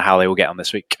see kind of how they will get on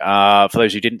this week. For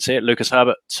those who didn't see it, Lucas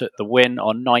Herbert took the win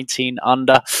on 19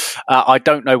 under. I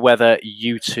don't know whether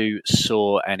you two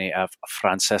saw any of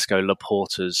Francesco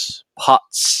Laporta's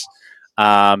putts,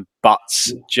 but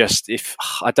just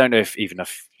I don't know if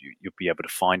you'll be able to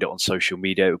find it on social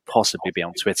media. It would possibly be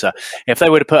on Twitter. If they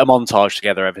were to put a montage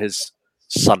together of his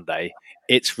Sunday,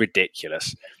 it's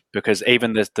ridiculous because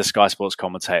even the Sky Sports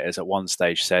commentators at one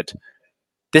stage said,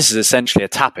 this is essentially a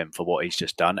tap-in for what he's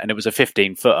just done. And it was a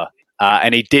 15-footer.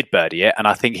 And he did birdie it. And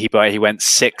I think he went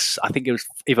 6, I think it was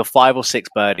either 5 or 6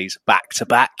 birdies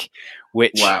back-to-back,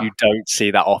 which you don't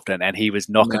see that often. And he was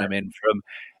knocking them in from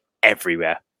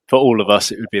everywhere. For all of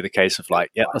us, it would be the case of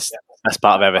best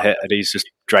part I've ever hit, and he's just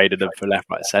traded them for left,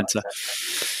 right, centre.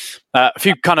 A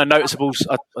few kind of noticeables.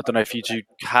 I don't know if you two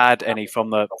had any from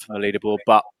the leaderboard,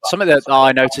 but something that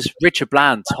I noticed: Richard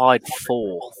Bland tied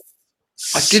 4th.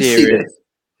 I did see this.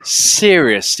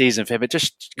 Serious season for him. It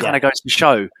just kind of goes to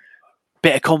show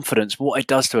bit of confidence what it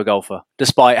does to a golfer,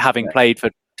 despite having played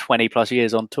for 20 plus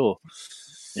years on tour.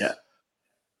 Yeah.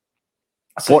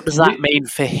 So what does that mean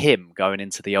for him going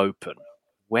into the Open?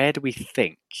 Where do we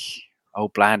think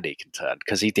old Blandy can turn?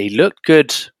 Because he looked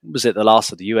good. Was it the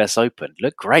last of the US Open?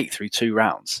 Looked great through 2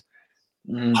 rounds.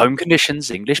 Home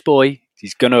conditions, English boy.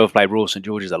 He's going to have played Royal St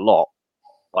George's a lot,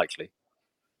 likely.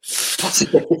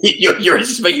 You're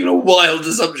just making a wild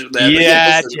assumption there.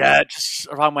 Yeah, just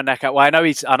around my neck out. Well, I know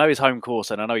his home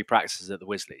course, and I know he practices at the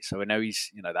Wisley, so I know he's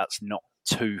that's not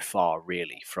too far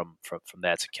really from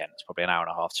there to Kent. It's probably an hour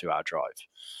and a half, 2 hour drive.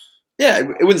 Yeah,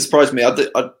 it wouldn't surprise me.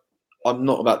 I'm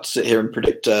not about to sit here and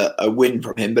predict a win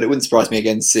from him, but it wouldn't surprise me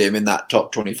again to see him in that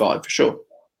top 25 for sure.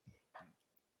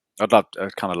 I'd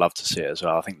kind of love to see it as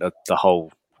well. I think the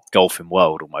whole golfing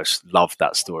world almost loved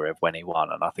that story of when he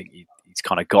won, and I think he's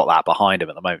kind of got that behind him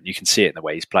at the moment. You can see it in the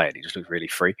way he's playing. He just looks really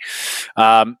free.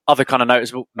 Other kind of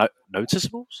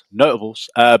notables,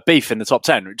 beef in the top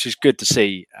 10, which is good to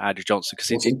see Andrew Johnson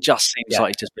because it just seems like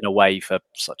he's just been away for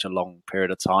such a long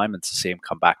period of time, and to see him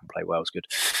come back and play well is good.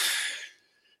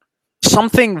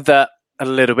 Something that a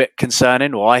little bit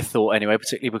concerning, or I thought anyway,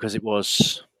 particularly because it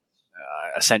was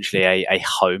essentially a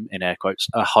home, in air quotes,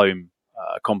 a home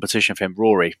competition for him.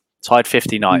 Rory tied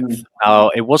 59th. Now,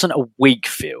 it wasn't a weak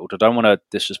field. I don't want to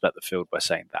disrespect the field by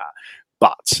saying that,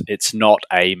 but it's not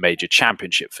a major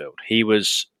championship field. He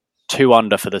was 2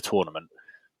 under for the tournament.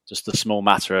 Just a small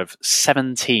matter of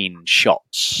 17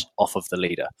 shots off of the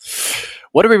leader.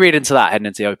 What do we read into that heading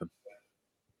into the Open?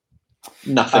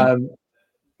 Nothing.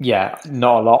 Yeah,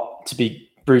 not a lot, to be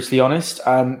brutally honest.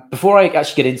 Before I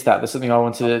actually get into that, there's something I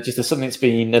wanted to, there's something that's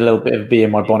been a little bit of a bee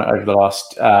in my bonnet over the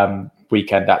last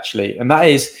weekend, actually. And that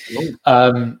is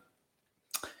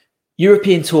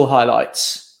European Tour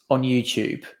highlights on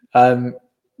YouTube.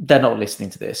 They're not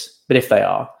listening to this, but if they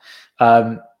are,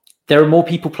 there are more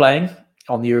people playing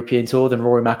on the European Tour than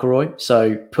Rory McIlroy.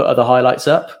 So put other highlights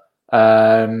up.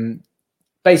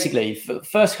 Basically, for the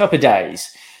first couple of days,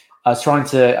 I was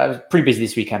pretty busy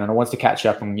this weekend, and I wanted to catch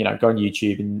up and go on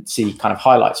YouTube and see kind of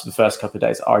highlights for the first couple of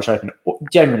days at Irish Open.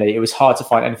 Generally, it was hard to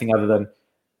find anything other than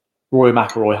Rory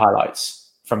McIlroy highlights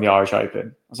from the Irish Open.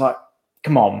 I was like,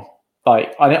 come on.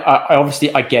 Like, I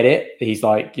obviously I get it. He's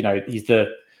like, he's the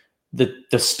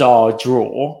star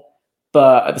draw,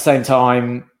 but at the same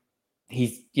time,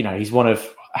 he's one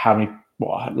of how many,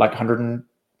 like 100,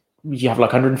 you have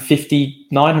like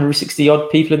 159, 160 odd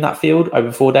people in that field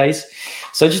over 4 days.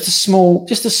 So just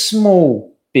a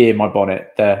small bee in my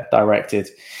bonnet there directed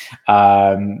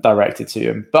to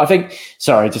him. But I think,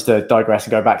 sorry, just to digress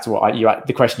and go back to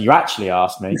the question you actually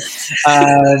asked me.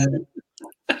 I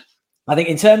think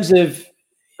in terms of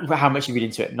how much you read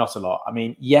into it, not a lot. I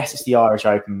mean, yes, it's the Irish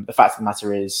Open. The fact of the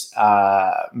matter is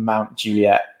Mount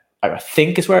Juliet I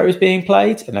think is where it was being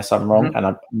played, unless I'm wrong, and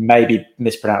I may be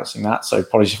mispronouncing that, so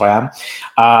apologies if I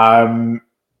am.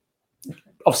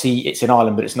 Obviously, it's in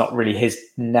Ireland, but it's not really his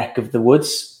neck of the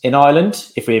woods in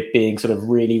Ireland. If we're being sort of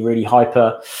really, really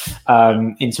hyper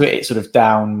into it, it's sort of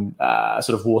down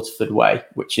sort of Waterford way,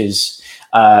 which is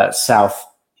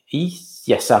southeast.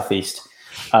 Yes, southeast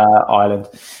Ireland.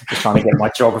 Just trying to get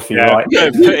my geography right. Yeah,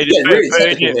 really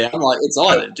technical. I'm like, it's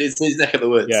Ireland. It's his neck of the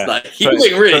woods. Yeah. Like, you're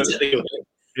being really technical.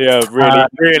 Yeah,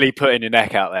 really putting your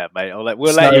neck out there, mate.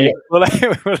 We'll let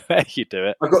you do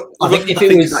it. I've got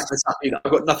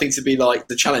nothing to be like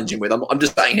the challenging with. I'm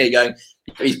just sitting here going,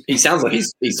 he sounds like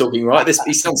he's talking right.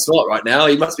 He sounds smart right now.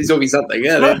 He must be talking something.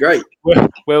 Yeah, they're great.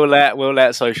 We'll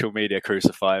let social media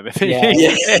crucify him.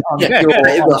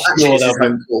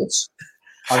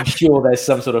 I'm sure there's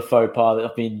some sort of faux pas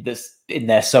that's in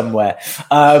there somewhere.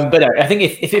 But no, I think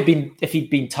if he'd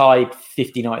been tied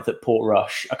 59th at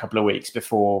Portrush a couple of weeks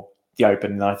before the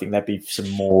Open, then I think there'd be some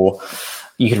more.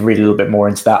 You could read a little bit more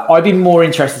into that. I'd be more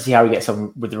interested to see how he gets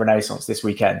on with the Renaissance this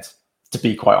weekend, to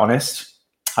be quite honest.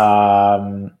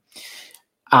 And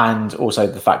also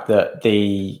the fact that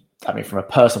from a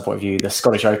personal point of view, the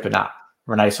Scottish Open at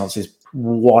Renaissance is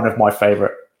one of my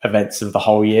favourite events of the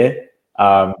whole year.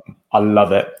 I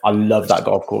love it. I love that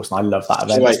golf course, and I love that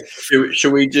event. So wait,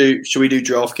 should we do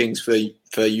DraftKings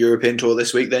for European Tour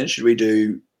this week? Then should we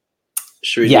do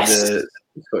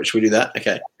that?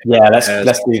 Okay. Yeah,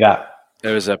 let's do that.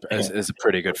 There's a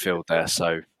pretty good field there,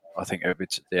 so I think it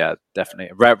would. Yeah,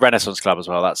 definitely Renaissance Club as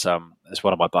well. That's it's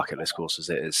one of my bucket list courses.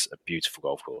 It is a beautiful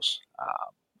golf course,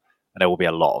 and there will be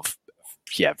a lot of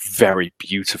very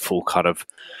beautiful kind of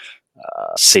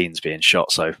scenes being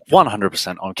shot. So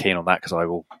 100% I'm keen on that because I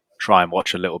will try and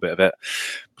watch a little bit of it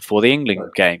before the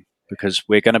England game because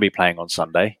we're going to be playing on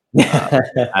Sunday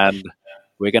and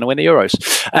we're going to win the Euros.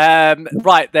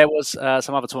 Right, there was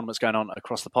some other tournaments going on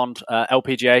across the pond.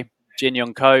 LPGA, Jin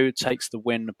Young Ko takes the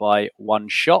win by 1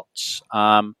 shot.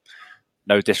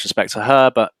 No disrespect to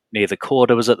her, but neither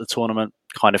Korda was at the tournament.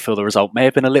 Kind of feel the result may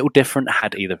have been a little different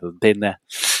had either of them been there.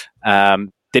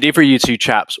 Did either of you two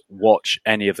chaps watch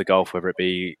any of the golf, whether it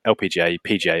be LPGA,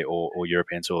 PGA, or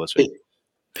European Tour this week?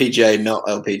 PGA, not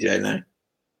LPGA, no.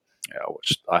 Yeah,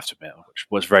 I have to admit, which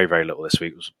was very, very little this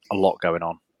week. There was a lot going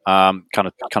on. Kind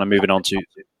of moving on to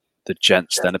the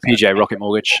gents then. The PGA Rocket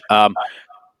Mortgage.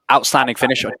 Outstanding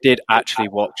finish. I did actually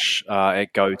watch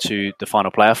it go to the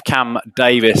final playoff. Cam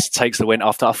Davis takes the win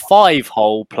after a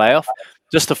 5-hole playoff.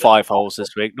 Just the 5 holes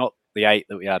this week, not the 8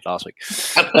 that we had last week.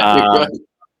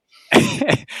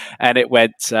 And it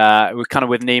went kind of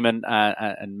with Neiman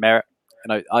and Merritt.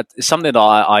 It's something that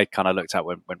I kind of looked at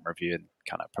when reviewing,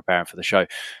 kind of preparing for the show.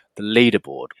 The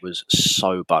leaderboard was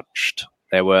so bunched.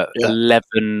 There were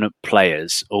 11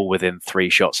 players all within 3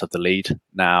 shots of the lead.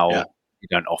 Now, you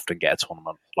don't often get a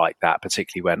tournament like that,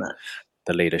 particularly when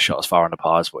the leader shot as far under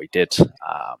par as what he did.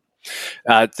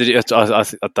 I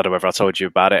don't know whether I told you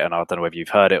about it, and I don't know whether you've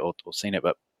heard it or seen it,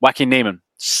 but Joaquin Neiman,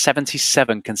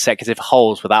 77 consecutive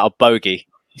holes without a bogey.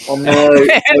 Oh no!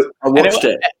 I watched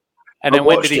it. And then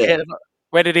when did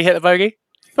he hit the bogey?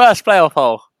 First playoff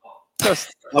hole.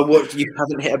 You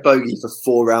haven't hit a bogey for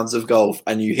 4 rounds of golf,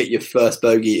 and you hit your first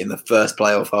bogey in the first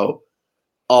playoff hole.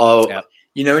 Oh,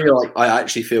 you know, when you're like, I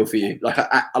actually feel for you. Like,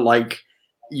 I like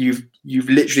you've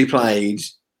literally played.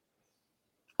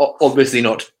 Obviously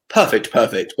not perfect,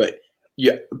 but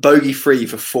bogey free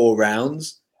for 4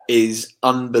 rounds is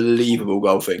unbelievable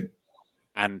golfing.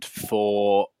 And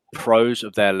for pros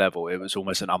of their level, it was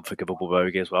almost an unforgivable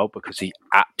bogey as well because he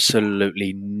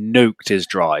absolutely nuked his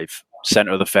drive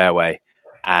center of the fairway,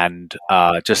 and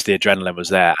just the adrenaline was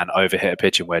there, and overhit a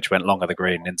pitching wedge, went long of the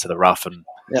green into the rough, and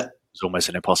it was almost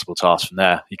an impossible task from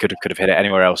there. He could have hit it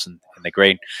anywhere else in the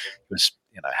green. It was,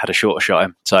 had a shorter shot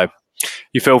him, so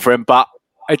you feel for him, but.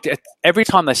 Every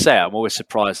time they say it, I'm always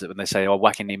surprised that when they say,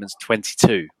 Joaquin Neiman's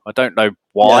 22. I don't know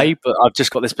why, but I've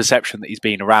just got this perception that he's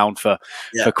been around for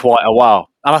quite a while.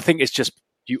 And I think it's just,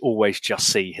 you always just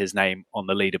see his name on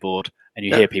the leaderboard and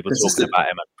you hear people talking about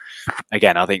him. And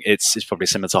again, I think it's probably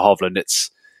similar to Hovland.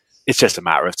 It's just a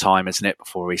matter of time, isn't it,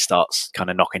 before he starts kind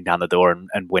of knocking down the door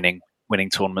and winning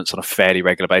tournaments on a fairly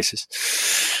regular basis.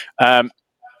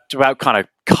 About kind of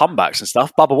comebacks and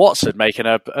stuff, Bubba Watson making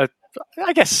a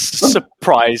I guess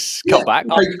surprise comeback.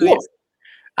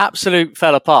 Absolute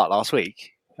fell apart last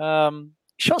week.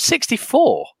 Shot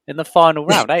 64 in the final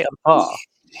round, 8 on par.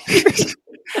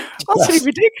 Absolutely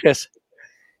ridiculous.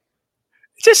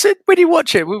 Just when you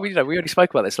watch it, we already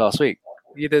spoke about this last week.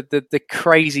 The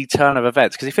crazy turn of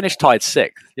events because he finished tied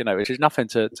 6th, which is nothing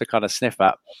to kind of sniff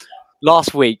at.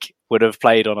 Last week, would have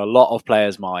played on a lot of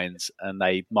players' minds, and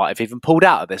they might have even pulled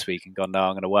out of this week and gone, "No,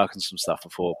 I'm going to work on some stuff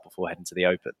before heading to the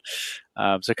Open."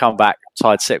 So come back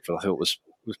tied sixth, I thought was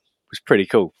pretty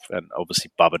cool, and obviously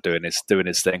Bubba doing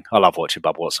his thing. I love watching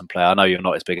Bubba Watson play. I know you're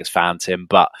not his biggest fan, Tim,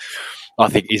 but I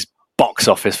think he's box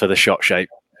office for the shot shape.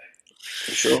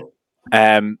 For sure.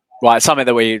 Right, something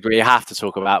that we have to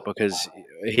talk about because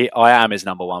I am his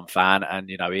number one fan, and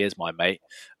he is my mate.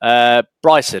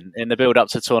 Bryson, in the build-up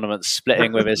to tournament,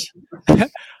 splitting with his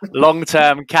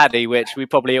long-term caddy, which we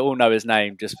probably all know his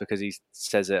name just because he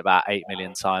says it about 8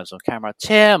 million times on camera.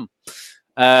 Tim,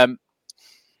 what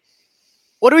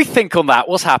do we think on that?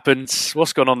 What's happened?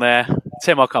 What's gone on there?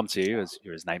 Tim, I'll come to you as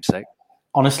you're his namesake.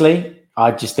 Honestly, I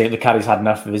just think the caddy's had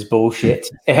enough of his bullshit.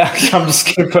 I'm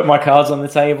just going to put my cards on the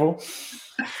table.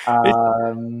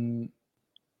 I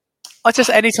just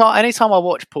anytime I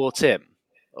watch poor Tim,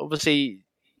 obviously,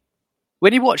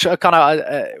 when you watch a kind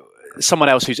of someone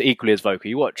else who's equally as vocal,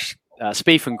 you watch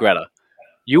Spieth and Grella.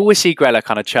 You always see Grella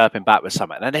kind of chirping back with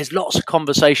something, and there's lots of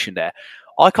conversation there.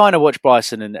 I kind of watch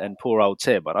Bryson and poor old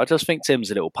Tim, but I just think Tim's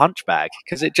a little punch bag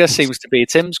because it just seems to be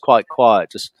Tim's quite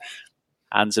quiet, just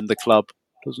hands him the club,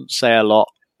 doesn't say a lot,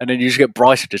 and then you just get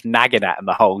Bryson just nagging at him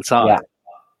the whole time.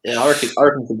 Yeah, I reckon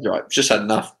Tim's right. Just had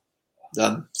enough.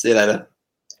 Done. See you later.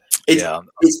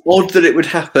 It's odd that it would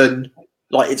happen.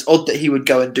 Like, it's odd that he would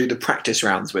go and do the practice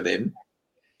rounds with him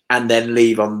and then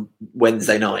leave on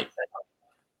Wednesday night.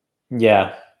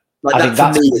 Yeah. Like, I think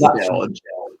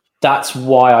that's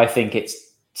why I think it's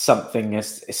something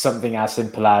as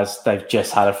simple as they've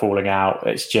just had a falling out.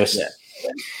 It's just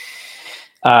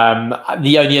the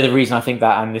only other reason I think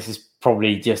that, and this is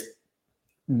probably just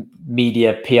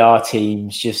media PR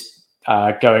teams just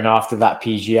going after that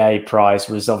PGA prize,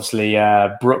 was obviously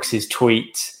Brooks's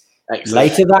tweet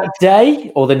later that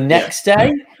day or the next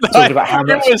day, talking about how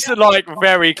much it was like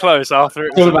very close after it.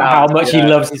 Talking about how much he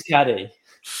loves his caddy.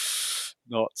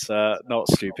 Not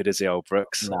stupid, is he, old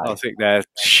Brooks? No. I think they're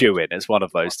shoo-in. It's one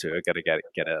of those two are going to get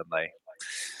it, and they.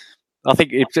 I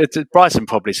think Bryson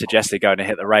probably suggested going to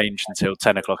hit the range until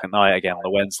 10 o'clock at night again on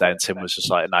the Wednesday, and Tim was just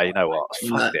like, "No, you know what?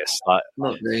 Fuck this! Like,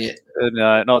 not doing it.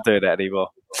 No, not doing it anymore."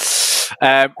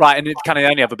 Right, and it kind of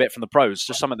only have a bit from the pros.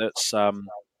 Just something that's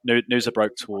news that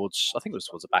broke towards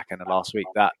the back end of last week,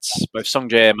 that both Sung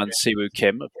Jae and Siwoo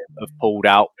Kim have pulled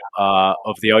out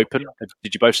of the Open.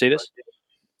 Did you both see this?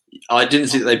 I didn't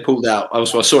see that they pulled out. I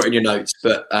saw it in your notes,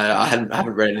 but I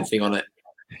haven't read anything on it.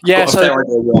 Yeah, so fair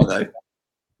idea why though.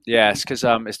 Yeah, it's because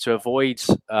it's to avoid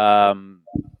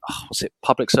was it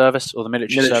public service or the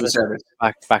military service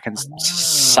back in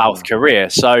South Korea.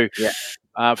 So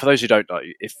for those who don't know,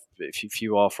 if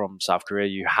you are from South Korea,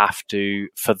 you have to,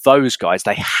 for those guys,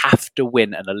 they have to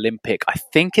win an Olympic. I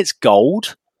think it's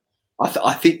gold.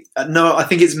 I think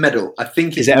it's medal. I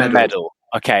think it's a medal.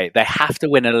 Okay, they have to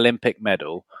win an Olympic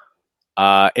medal.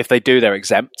 If they do, they're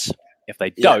exempt. If they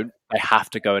don't, they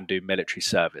have to go and do military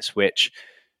service, which,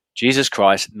 Jesus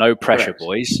Christ, no pressure, correct,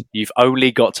 boys. You've only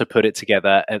got to put it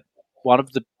together at one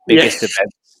of the biggest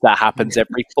events that happens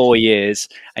every 4 years,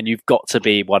 and you've got to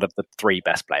be one of the 3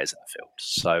 best players in the field.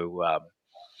 So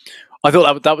I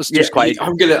thought that was just quite.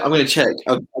 I'm gonna check.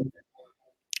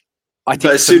 But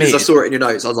as soon as I saw it in your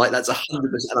notes, I was like, "That's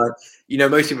 100%."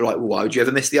 Most people are like, well, "Why would you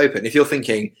ever miss the Open?" If you're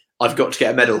thinking, "I've got to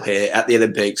get a medal here at the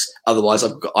Olympics, otherwise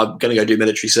I'm going to go do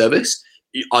military service,"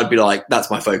 I'd be like,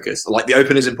 "That's my focus." Like, the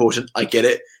Open is important, I get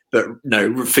it, but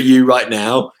no, for you right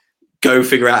now, go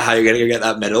figure out how you're going to go get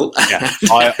that medal. Yeah,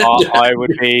 I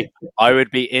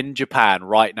would be in Japan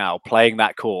right now playing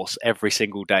that course every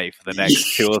single day for the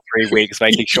next 2 or 3 weeks,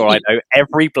 making sure I know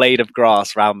every blade of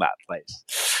grass around that place.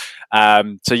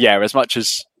 So yeah, as much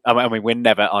as we're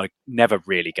never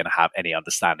really going to have any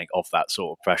understanding of that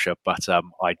sort of pressure, but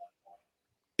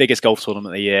biggest golf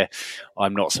tournament of the year,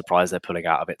 I'm not surprised they're pulling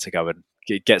out of it to go and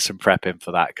get some prep in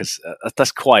for that, because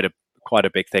that's quite a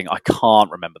big thing. I can't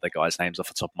remember the guys' names off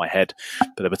the top of my head,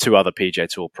 but there were 2 other PGA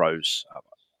Tour pros.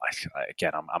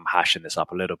 I'm hashing this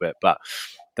up a little bit, but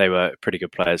they were pretty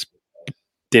good players.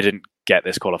 Didn't get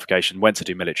this qualification, went to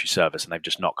do military service, and they've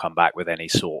just not come back with any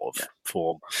sort of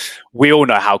form. We all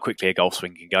know how quickly a golf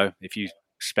swing can go. If you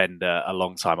spend a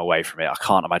long time away from it, I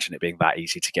can't imagine it being that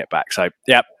easy to get back. So,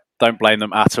 yeah, don't blame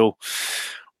them at all.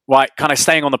 Right, kind of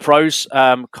staying on the pros,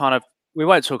 we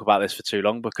won't talk about this for too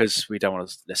long because we don't want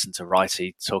to listen to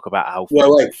Righty talk about how...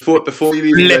 Well, wait, before you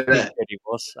even go there... He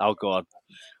was. Oh, God.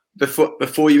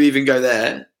 Before you even go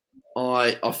there,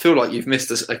 I feel like you've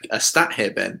missed a stat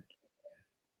here, Ben.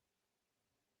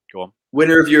 Go on.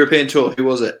 Winner of European Tour, who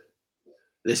was it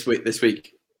this week?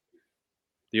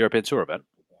 The European Tour event?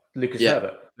 Lucas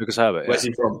Herbert. Lucas Herbert, Where's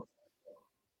he from?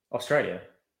 Australia.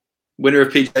 Winner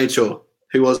of PGA Tour.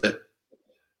 Who was it?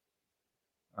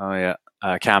 Oh yeah,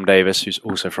 Cam Davis, who's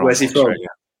also from Where's he from?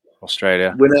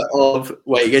 Australia. Winner of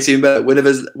it gets even better.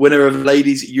 Winner of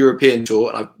Ladies European Tour.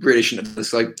 And I really shouldn't have done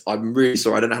this. Like, I'm really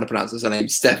sorry. I don't know how to pronounce his name.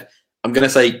 Steph. I'm going to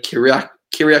say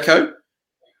Kiriako.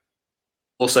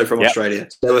 Also from Australia.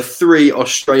 So there were 3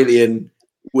 Australian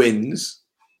wins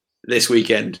this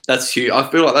weekend. That's huge. I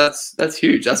feel like that's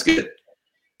huge. That's good.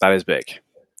 That is big.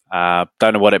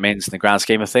 Don't know what it means in the grand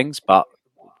scheme of things, but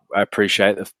I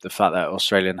appreciate the fact that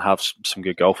Australian have some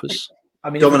good golfers.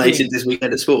 I mean, dominated this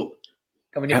weekend at sport.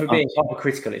 I mean, if we're being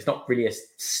hypercritical, it's not really a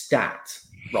stat,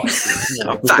 right? It's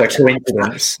a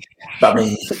coincidence. But I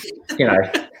mean,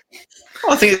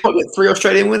 I think it's probably 3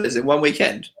 Australian winners in one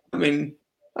weekend. I mean,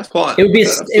 that's quite. It would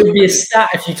be a stat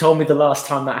if you told me the last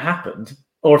time that happened,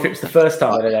 or if it was the first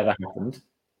time that it ever happened.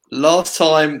 Last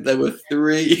time there were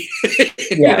 3.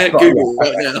 Yeah, Google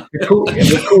right now.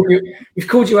 We've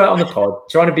called you out on the pod,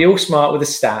 trying to be all smart with a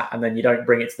stat, and then you don't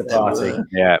bring it to the party.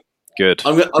 Yeah, good.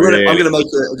 I'm gonna make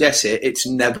a guess here. It's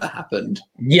never happened.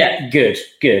 Yeah, good.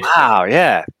 Wow,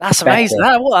 yeah, that's amazing.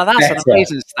 That's an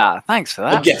amazing stat. Thanks for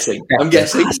that. I'm guessing, but I'm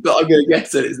going to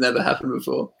guess that it's never happened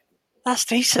before. That's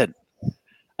decent.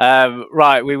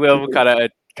 Right, we will kind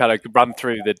of run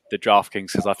through the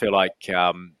DraftKings because I feel like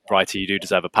Brighty, you do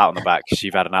deserve a pat on the back because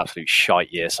you've had an absolute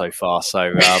shite year so far.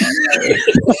 So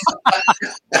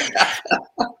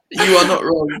you are not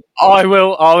wrong. I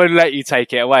will let you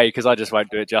take it away because I just won't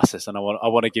do it justice, and I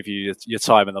want to give you your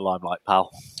time in the limelight,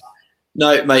 pal.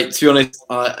 No, mate. To be honest,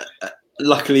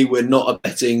 luckily we're not a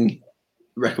betting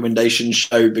recommendation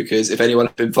show because if anyone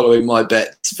had been following my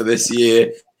bets for this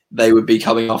year, they would be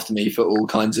coming after me for all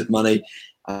kinds of money.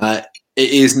 It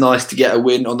is nice to get a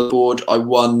win on the board. I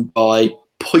won by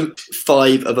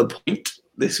 0.5 of a point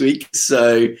this week,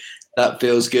 so that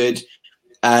feels good.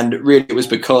 And really, it was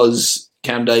because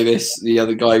Cam Davis, the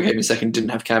other guy who came in second, didn't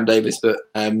have Cam Davis, but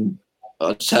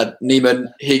I just had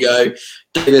Niemann, Higo,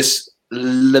 Davis,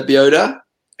 Lebioda,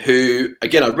 who,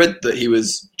 again, I read that he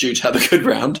was due to have a good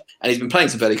round, and he's been playing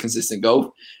some fairly consistent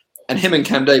golf. And him and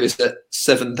Cam Davis at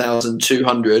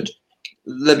 7,200.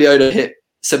 Lebioda hit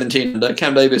 17 under.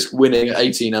 Cam Davis winning at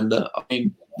 18 under. I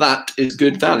mean, that is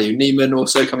good value. Niemann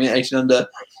also coming at 18 under.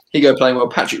 Higo playing well.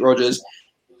 Patrick Rogers.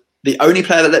 The only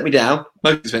player that let me down,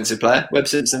 most expensive player, Webb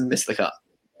Simpson, missed the cut.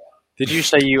 Did you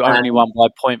say you only won by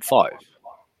 0.5?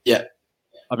 Yeah.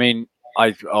 I mean,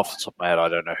 off the top of my head, I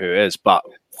don't know who it is, but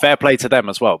fair play to them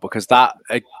as well because that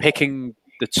picking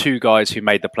the 2 guys who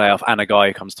made the playoff and a guy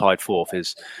who comes tied 4th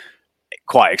is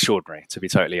quite extraordinary, to be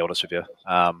totally honest with you.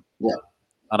 Yeah.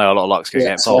 I know a lot of luck's going to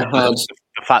get involved.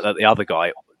 The fact that the other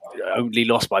guy only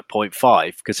lost by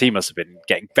 0.5 because he must have been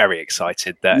getting very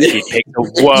excited that he picked a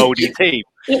worldy team.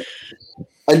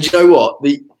 And you know what?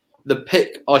 The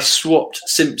pick, I swapped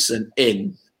Simpson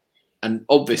in, and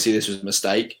obviously this was a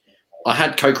mistake. I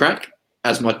had Kokrak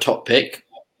as my top pick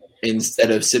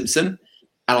instead of Simpson,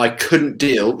 and I couldn't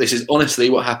deal. This is honestly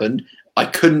what happened. I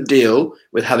couldn't deal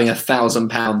with having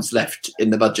 £1,000 left in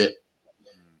the budget.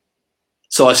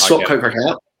 So I swapped Kokrak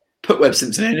out, put Webb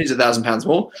Simpson in, who's £1,000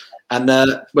 more, and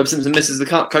Webb Simpson misses the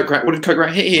cut. Kokrak, what did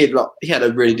Kokrak hit? He had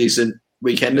a really decent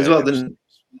weekend as well, didn't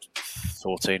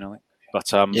 14, I think. But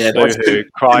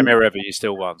but cry me a river, you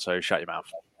still won, so shut your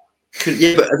mouth.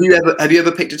 Yeah, but have you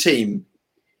ever picked a team?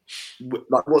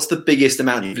 Like, what's the biggest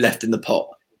amount you've left in the pot?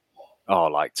 Oh,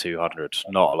 like 200,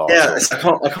 not a lot. Yeah,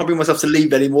 I can't bring myself to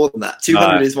leave any more than that.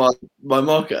 200 is my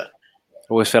marker. I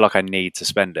always feel like I need to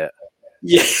spend it.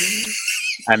 Yeah.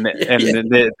 And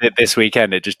this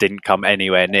weekend, it just didn't come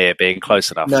anywhere near being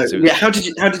close enough. No, yeah. How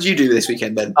did you do this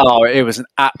weekend, Ben? Oh, it was an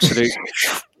absolute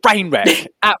train wreck.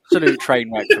 Absolute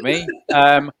train wreck for me.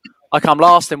 I come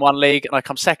last in one league and I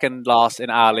come second last in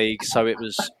our league, so it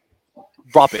was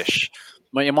rubbish.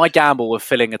 My gamble with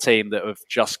filling a team that were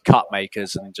just cut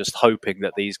makers and just hoping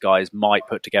that these guys might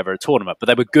put together a tournament, but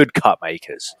they were good cut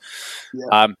makers.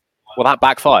 Yeah. Well, that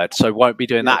backfired, so won't be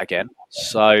doing that again.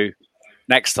 So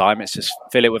next time, it's just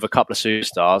fill it with a couple of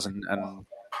superstars and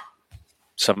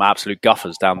some absolute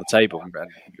guffers down the table and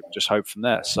just hope from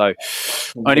there. So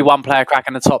only one player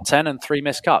cracking the top 10 and 3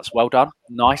 missed cuts. Well done.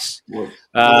 Nice.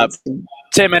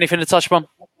 Tim, anything to touch upon?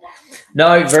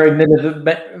 No, very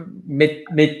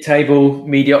mid-table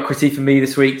mediocrity for me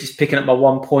this week. Just picking up my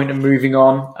 1 point and moving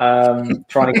on.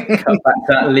 Trying to cut back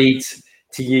that lead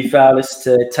to you, fellas,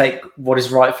 to take what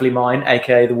is rightfully mine,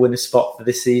 aka the winner spot for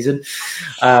this season.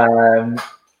 I'm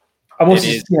also,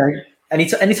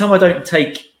 anytime I don't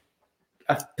take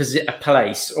a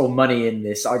place or money in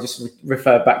this, I just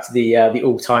refer back to the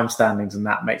all-time standings, and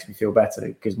that makes me feel better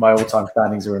because my all-time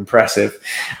standings are impressive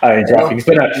in DraftKings.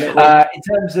 But no, in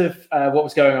terms of what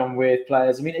was going on with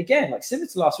players, I mean, again, like similar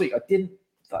to last week,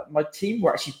 my team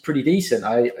were actually pretty decent.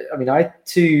 I mean, I had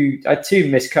two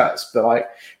missed cuts, but like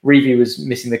Reevy was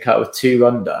missing the cut with 2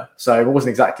 under, so it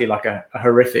wasn't exactly like a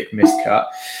horrific missed cut.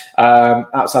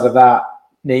 Outside of that,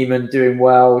 Neiman doing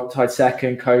well, tied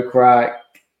second, Kokrak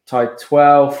tied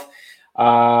 12th.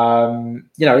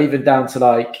 Even down to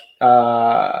like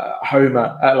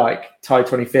Homer at like tied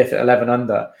 25th at 11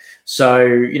 under.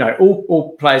 So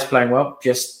all players playing well,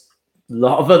 just a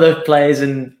lot of other players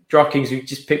and DraftKings who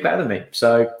just picked better than me.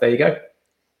 So there you go.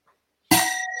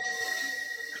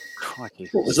 Crikey.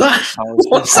 What was that?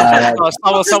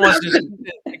 Someone's just...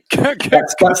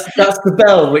 that's the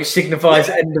bell which signifies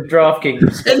end of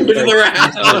DraftKings. End of the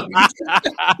round.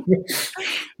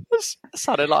 That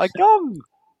sounded like a gong.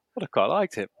 I quite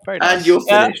liked it. Very nice. And you're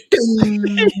finished.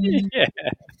 Yeah.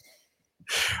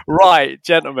 Right,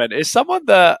 gentlemen. It's someone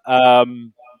that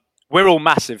we're all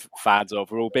massive fans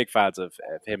of. We're all big fans of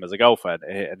him as a golfer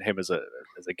and him as a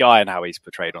guy and how he's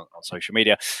portrayed on social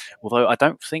media. Although I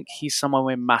don't think he's someone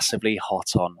we're massively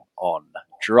hot on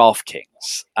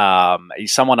DraftKings.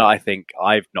 He's someone that I think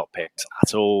I've not picked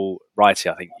at all. Righty,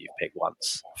 I think you've picked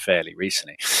once fairly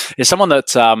recently. It's someone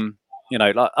that,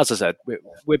 like, as I said,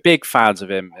 we're big fans of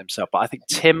himself. But I think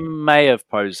Tim may have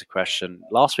posed a question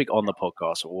last week on the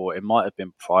podcast, or it might have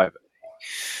been privately.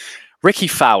 Rickie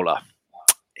Fowler.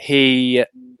 I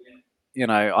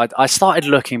started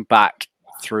looking back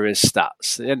through his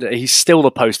stats. And he's still the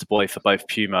poster boy for both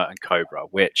Puma and Cobra,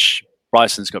 which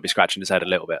Bryson's got to be scratching his head a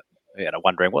little bit,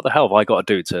 wondering what the hell have I got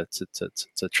to do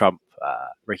to trump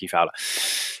Rickie Fowler.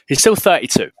 He's still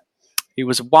 32. He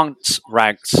was once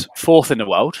ranked 4th in the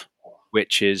world,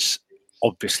 which is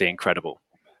obviously incredible.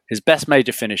 His best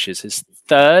major finishes, his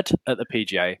 3rd at the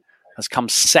PGA, has come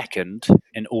 2nd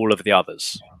in all of the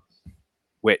others,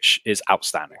 which is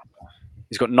outstanding.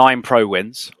 He's got 9 pro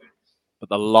wins, but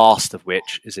the last of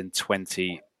which is in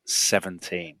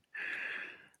 2017.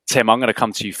 Tim, I'm going to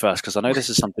come to you first because I know this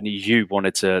is something you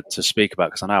wanted to speak about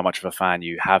because I know how much of a fan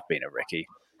you have been of Rickie.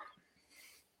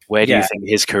 Where do you think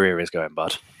his career is going,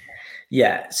 bud?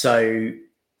 Yeah, so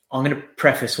I'm going to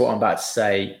preface what I'm about to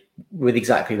say with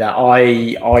exactly that.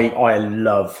 I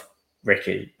love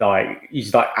Rickie. Like,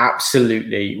 he's like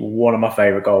absolutely one of my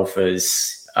favorite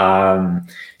golfers.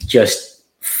 Just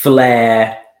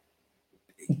flair,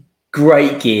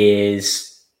 great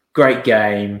gears, great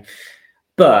game.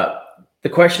 But the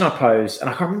question I posed, and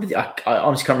I can't remember, I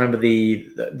honestly can't remember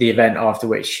the event after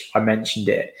which I mentioned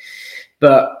it.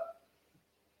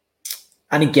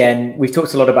 And again, we've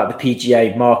talked a lot about the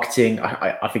PGA marketing.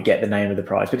 I forget the name of the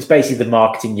prize, but it's basically the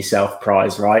marketing yourself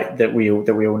prize, right? That we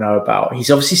all know about.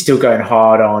 He's obviously still going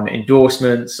hard on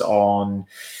endorsements, on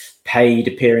paid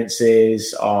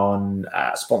appearances, on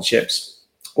sponsorships,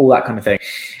 all that kind of thing.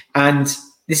 And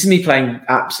this is me playing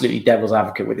absolutely devil's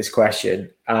advocate with this question.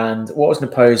 And what I was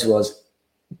going to pose was,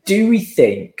 do we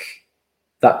think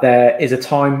that there is a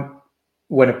time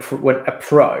when a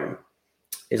pro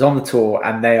is on the tour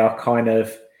and they are kind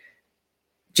of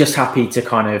just happy to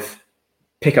kind of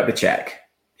pick up the check,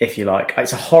 if you like?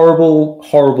 It's a horrible,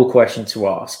 horrible question to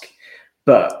ask,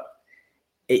 but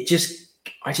I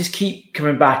just keep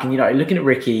coming back and, looking at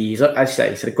Rickie, he's, as you say,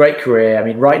 he's had a great career. I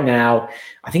mean, right now,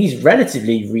 I think he's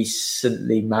relatively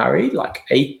recently married, like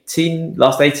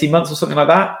last 18 months or something like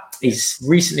that. He's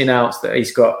recently announced that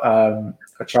he's got a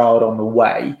child on the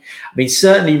way. I mean,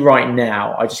 certainly right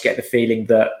now, I just get the feeling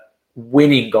that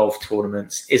winning golf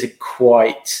tournaments isn't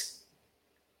quite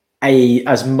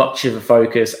as much of a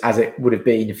focus as it would have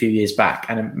been a few years back.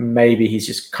 And maybe he's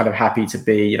just kind of happy to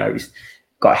be, he's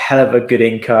got a hell of a good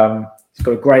income. He's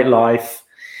got a great life.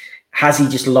 Has he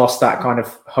just lost that kind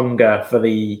of hunger for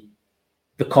the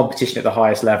competition at the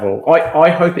highest level? I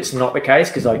hope it's not the case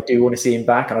because I do want to see him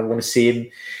back and I want to see him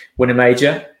win a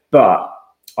major. But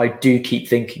I do keep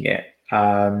thinking it.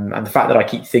 And the fact that I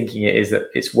keep thinking it is that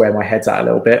it's where my head's at a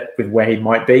little bit with where he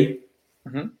might be.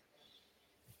 Mm-hmm.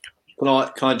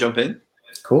 Can I jump in?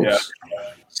 Of course. Yeah.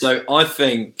 So I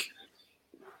think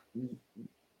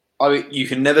you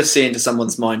can never see into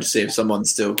someone's mind to see if someone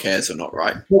still cares or not,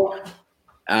 right?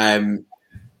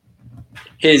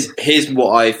 Here's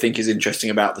what I think is interesting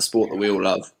about the sport that we all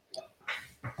love.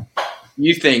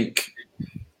 You think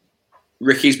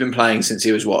Rickie's been playing since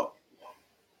he was what?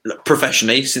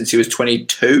 Professionally, since he was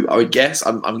 22, I would guess.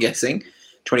 I'm guessing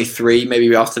 23,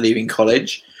 maybe after leaving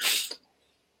college.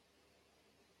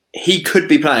 He could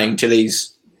be playing till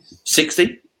he's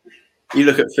 60. You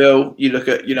look at Phil, you look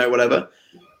at, whatever.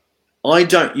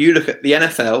 You look at the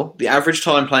NFL, the average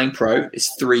time playing pro is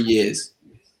 3 years.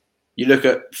 You look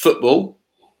at football,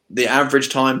 the average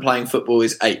time playing football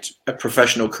is 8, a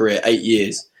professional career, 8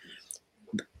 years.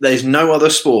 There's no other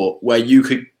sport where you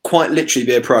could quite literally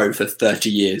be a pro for 30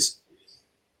 years.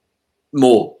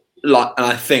 More. And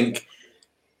I think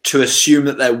to assume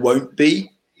that there won't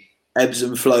be ebbs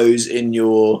and flows in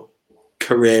your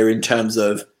career in terms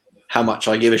of how much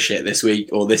I give a shit this week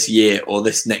or this year or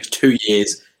this next 2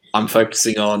 years, I'm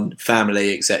focusing on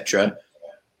family, etc.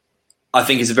 I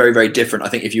think it's very, very different. I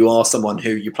think if you are someone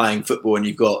who you're playing football and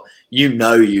you've got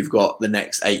the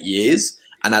next 8 years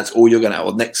and that's all you're going to,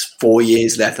 or next 4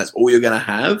 years left, that's all you're going to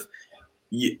have.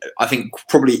 I think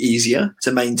probably easier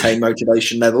to maintain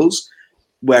motivation levels.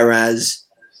 Whereas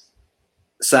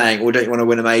saying, well, don't you want to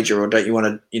win a major or don't you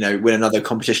want to, win another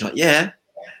competition? Like, yeah,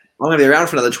 I'm going to be around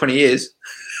for another 20 years.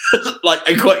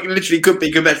 I quite literally could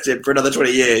be competitive for another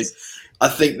 20 years. I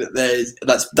think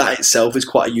that that itself is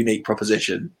quite a unique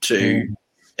proposition to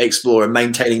explore, and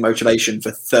maintaining motivation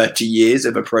for 30 years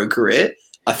of a pro career,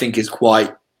 I think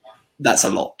that's a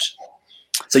lot.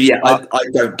 So yeah, I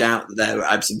don't doubt that there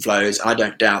are ebbs and flows. I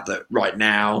don't doubt that right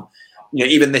now,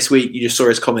 even this week, you just saw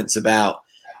his comments about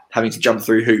having to jump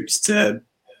through hoops to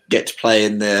get to play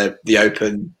in the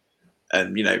Open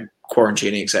and,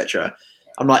 quarantining, etc.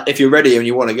 I'm like, if you're ready and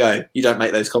you want to go, you don't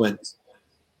make those comments.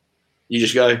 You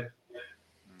just go.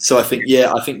 So I think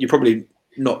you're probably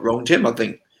not wrong, Tim. I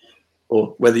think,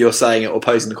 or whether you're saying it or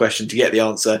posing the question to get the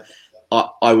answer,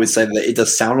 I would say that it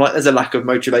does sound like there's a lack of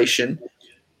motivation,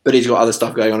 but he's got other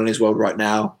stuff going on in his world right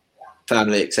now,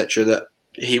 family, etc., that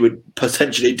he would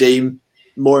potentially deem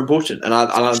more important, and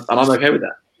I'm okay with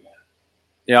that.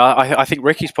 Yeah, I think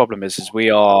Ricky's problem is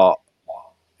we are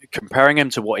comparing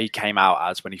him to what he came out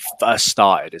as when he first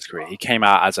started his career. He came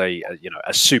out as a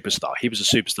superstar. He was a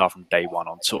superstar from day one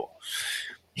on tour.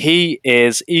 He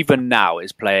is, even now,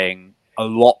 is playing a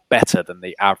lot better than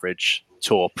the average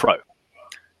tour pro.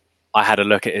 I had a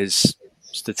look at his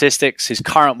statistics, his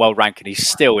current world ranking. He's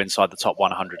still inside the top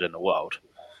 100 in the world.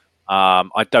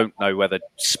 I don't know whether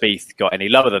Spieth got any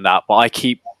lower than that, but I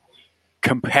keep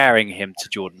comparing him to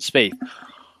Jordan Spieth.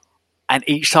 And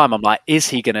each time I'm like,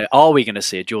 are we going to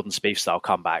see a Jordan Spieth style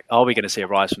comeback? Are we going to see a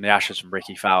rise from the ashes from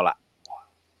Ricky Fowler?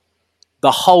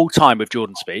 The whole time with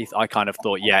Jordan Spieth, I kind of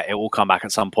thought, yeah, it will come back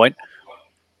at some point.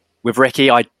 With Ricky,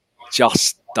 I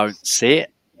just don't see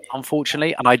it,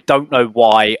 unfortunately. And I don't know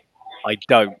why I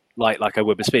don't like I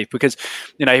would with Spieth, because,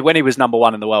 when he was number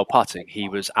one in the world putting, he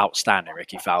was outstanding,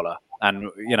 Ricky Fowler. And,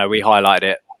 we highlighted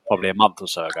it probably a month or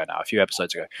so ago now, a few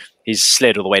episodes ago. He's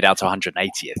slid all the way down to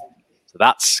 180th. So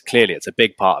it's a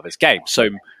big part of his game. So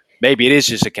maybe it is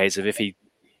just a case of if he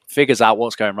figures out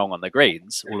what's going wrong on the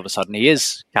greens, all of a sudden he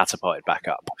is catapulted back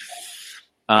up.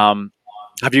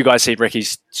 Have you guys seen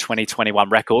Ricky's 2021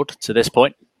 record to this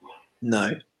point?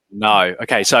 No.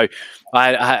 Okay, so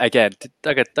I again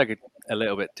dug a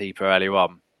little bit deeper earlier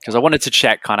on because I wanted to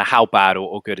check kind of how bad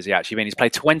or good has he actually been. He's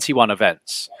played 21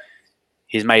 events.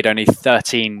 He's made only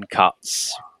 13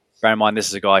 cuts. Bear in mind, this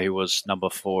is a guy who was number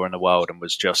 4 in the world and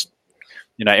was just,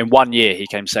 in 1 year he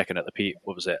came second at the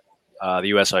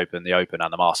US Open, the Open,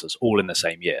 and the Masters, all in the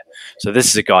same year. So this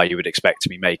is a guy you would expect to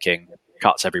be making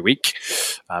cuts every week,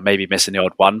 maybe missing the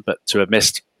odd one, but to have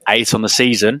missed 8 on the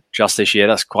season just this year,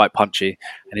 that's quite punchy.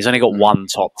 And he's only got 1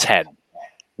 top 10,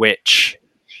 which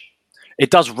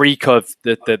it does reek of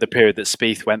the period that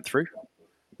Spieth went through,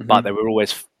 but there were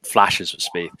always flashes of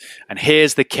Spieth. And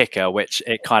here's the kicker, which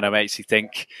it kind of makes you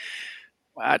think,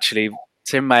 well, actually,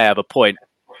 Tim may have a point.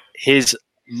 His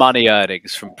money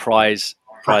earnings from prizes.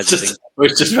 I was just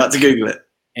about to Google it.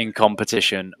 In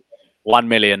competition,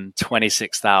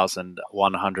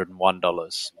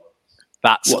 $1,026,101.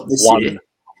 That's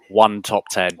one top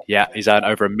 10. Yeah, he's earned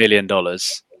over $1 million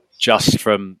just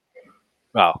from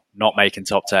not making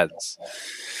top 10s.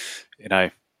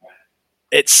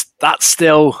 That's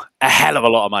still a hell of a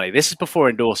lot of money. This is before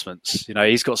endorsements.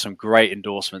 He's got some great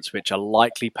endorsements which are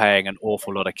likely paying an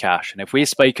awful lot of cash. And if we're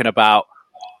speaking about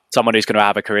someone who's going to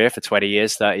have a career for 20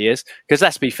 years, 30 years, because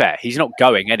let's be fair, he's not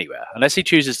going anywhere. Unless he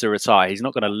chooses to retire, he's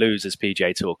not going to lose his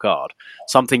PGA Tour card.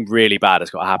 Something really bad has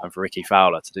got to happen for Ricky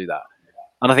Fowler to do that.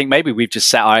 And I think maybe we've just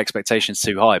set our expectations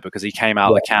too high because he came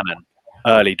out of the cannon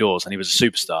early doors and he was a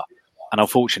superstar. And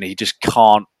unfortunately, he just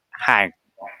can't hang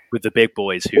with the big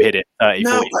boys who hit it 30,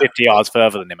 40, 50 yards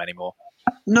further than him anymore.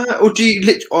 No, or do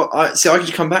you I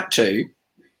could come back to,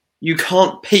 you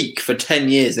can't peak for 10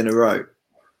 years in a row.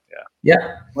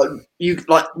 Yeah.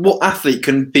 What athlete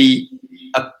can be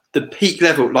the peak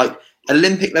level, like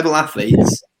Olympic level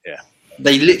athletes? Yeah.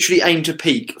 They literally aim to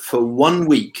peak for 1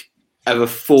 week of a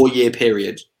 4-year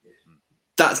period.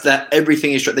 that's that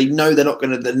everything is. They know they're not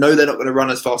going to. They know they're not going to run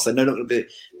as fast. They know they're not going to be.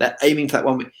 They're aiming for that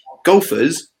one.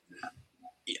 Golfers,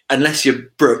 unless you're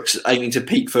Brooks aiming to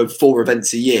peak for 4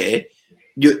 events a year,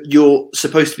 you're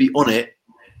supposed to be on it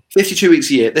 52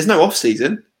 weeks a year. There's no off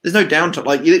season. There's no downtime.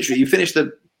 Like you finish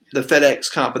the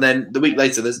FedEx Cup, and then the week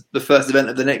later there's the first event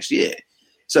of the next year.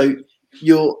 So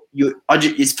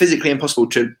it's physically impossible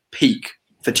to peak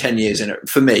for 10 years in it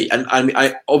for me. And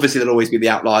I obviously there'll always be the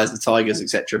outliers, the Tigers,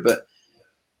 etc. But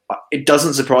it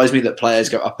doesn't surprise me that players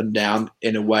go up and down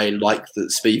in a way like that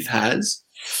Spieth has.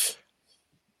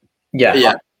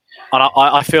 Yeah. And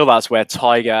I feel that's where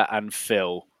Tiger and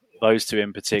Phil, those two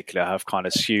in particular, have kind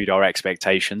of skewed our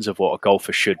expectations of what a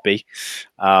golfer should be.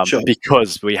 Sure.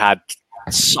 Because we had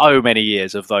so many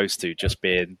years of those two just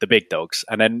being the big dogs.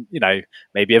 And then,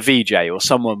 maybe a VJ or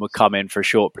someone would come in for a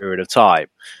short period of time.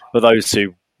 But those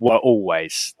two were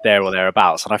always there or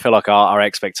thereabouts. And I feel like our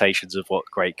expectations of what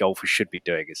great golfers should be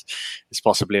doing is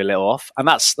possibly a little off. And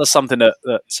that's something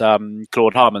that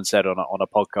Claude Harmon said on a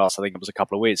podcast, I think it was a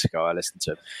couple of weeks ago I listened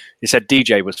to. He said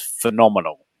DJ was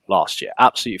phenomenal last year,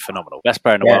 absolutely phenomenal. Best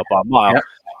player in the world by a mile. Yeah.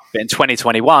 But in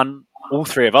 2021, all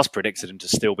three of us predicted him to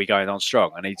still be going on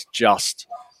strong, and he's just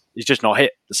not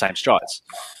hit the same strides.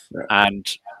 Yeah. And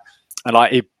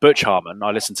like Butch Harmon,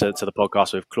 I listened to the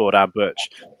podcast with Claude and Butch,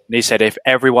 and he said if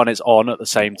everyone is on at the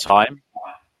same time,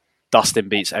 Dustin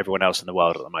beats everyone else in the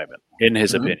world at the moment, in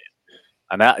his opinion.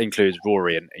 And that includes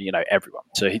Rory and everyone.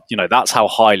 So that's how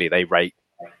highly they rate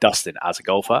Dustin as a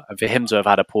golfer. And for him to have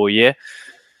had a poor year,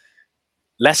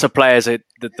 lesser players, the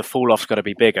fall-off's got to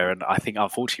be bigger. And I think,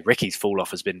 unfortunately, Ricky's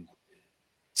fall-off has been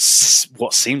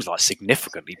what seems like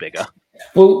significantly bigger.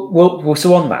 Well.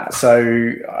 So on that,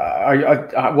 I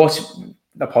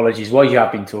apologies. While you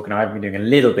have been talking, I have been doing a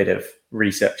little bit of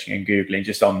researching and Googling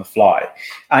just on the fly.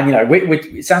 And,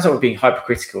 it sounds like we're being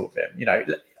hypercritical of him.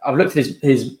 I've looked at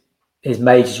his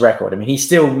majors record. I mean, he's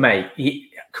still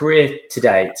career to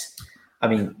date,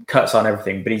 cuts on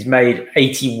everything, but he's made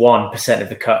 81% of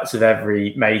the cuts of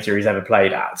every major he's ever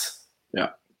played at.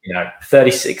 Yeah.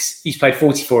 36, he's played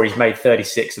 44, he's made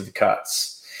 36 of the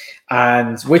cuts.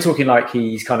 And we're talking like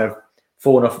he's kind of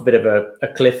fallen off a bit of a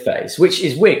cliff face, which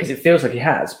is weird because it feels like he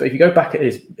has. But if you go back at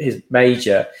his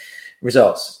major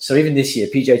results, so even this year,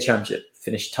 PGA Championship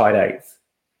finished tied 8th.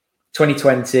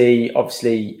 2020,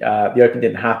 obviously, the Open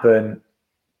didn't happen.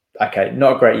 Okay,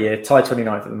 not a great year. Tied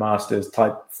 29th at the Masters,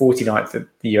 tied 49th at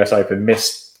the US Open,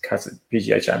 missed because of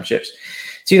PGA Championships.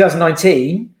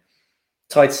 2019,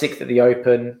 tied 6th at the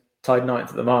Open, tied 9th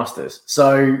at the Masters.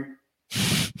 So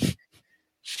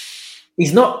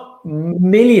he's not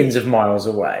millions of miles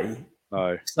away.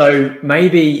 No. So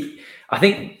maybe, I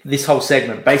think this whole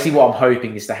segment, basically what I'm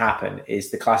hoping is to happen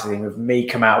is the classic thing of me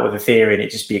come out with a theory and it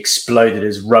just be exploded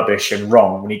as rubbish and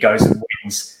wrong when he goes and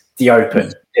wins the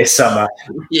Open this summer.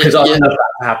 Because I love that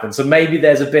to happen. So maybe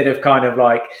there's a bit of kind of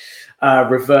like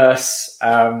reverse,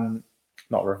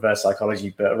 not reverse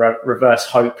psychology, but reverse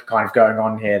hope kind of going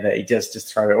on here that he does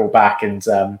just throw it all back and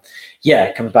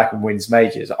comes back and wins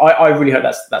majors. I really hope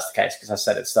that's the case because I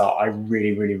said at the start, I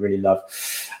really, really, really love.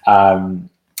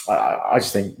 I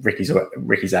just think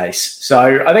Ricky's ace.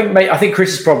 So I think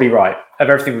Chris is probably right of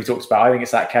everything we talked about. I think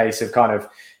it's that case of kind of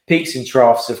peaks and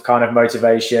troughs of kind of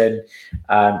motivation.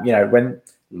 When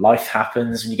life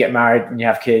happens, when you get married, when you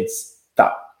have kids,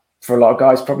 that for a lot of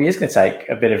guys probably is going to take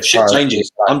a bit of shit changes.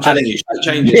 I'm telling you, shit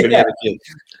changes when you have a kid.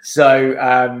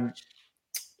 So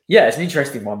it's an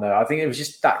interesting one though. I think it was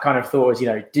just that kind of thought was,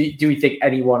 do we think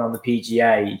anyone on the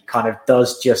PGA kind of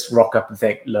does just rock up and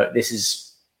think, look,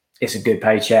 it's a good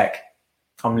paycheck.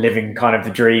 I'm living kind of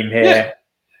the dream here. Yeah.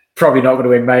 Probably not going to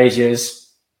win majors.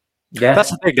 Yeah,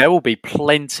 that's the thing. There will be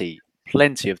plenty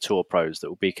of tour pros that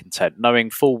will be content, knowing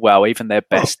full well even their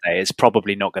best day is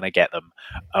probably not going to get them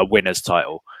a winner's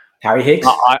title. Harry Higgs.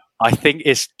 I think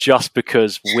it's just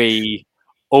because we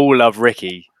all love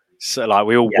Ricky. So,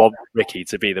 we all want Ricky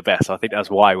to be the best. I think that's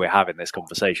why we're having this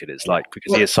conversation. It's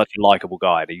because he is such a likable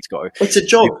guy, and he's got. It's a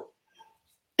job.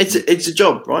 It's a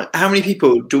job, right? How many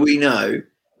people do we know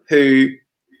who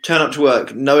turn up to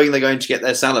work knowing they're going to get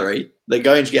their salary, they're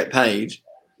going to get paid?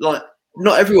 Like,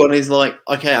 not everyone is like,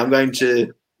 okay, I'm going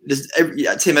to.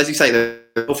 Tim, as you say, the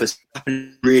golfers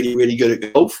happen really, really good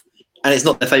at golf, and it's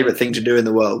not their favourite thing to do in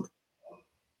the world,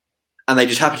 and they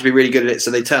just happen to be really good at it. So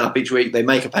they turn up each week, they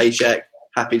make a paycheck,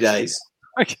 happy days.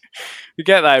 You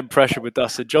get that impression with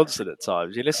Dustin Johnson at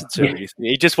times. You listen to him,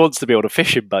 he just wants to be on a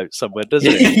fishing boat somewhere,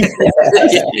 doesn't he?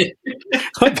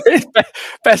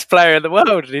 Best player in the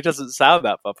world, and he doesn't sound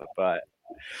that bothered by it.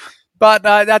 But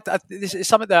this is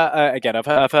something that, again,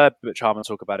 I've heard Butch Harmon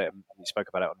talk about it, and he spoke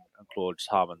about it on Claude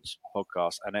Harmon's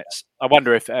podcast, and I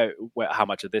wonder if how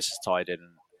much of this is tied in,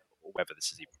 or whether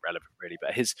this is even relevant really.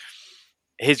 But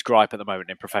his gripe at the moment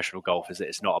in professional golf is that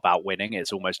it's not about winning;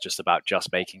 it's almost just about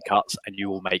just making cuts, and you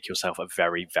will make yourself a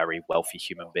very, very wealthy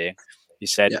human being. He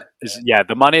said,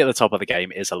 the money at the top of the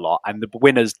game is a lot, and the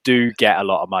winners do get a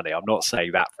lot of money. I'm not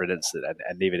saying that for an instant,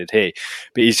 and neither did he.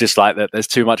 But he's just like that. There's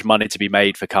too much money to be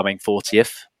made for coming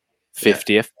 40th,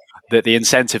 50th. That the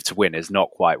incentive to win is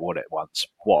not quite what it once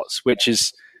was, which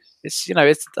is, it's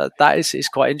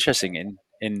quite interesting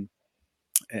in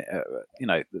the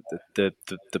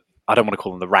I don't want to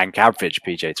call them the rank average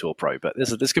PGA Tour pro, but there's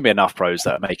going to be enough pros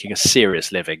that are making a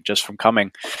serious living just from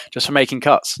making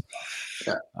cuts.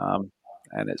 Yeah.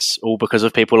 And it's all because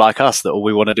of people like us that all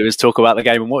we want to do is talk about the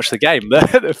game and watch the game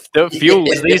that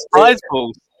fuels these prize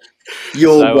pools.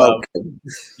 You're welcome.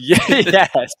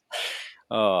 Yes.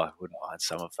 Oh, I wouldn't mind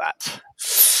some of that.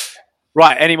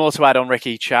 Right, any more to add on,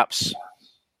 Ricky, chaps?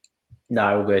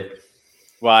 No, all good.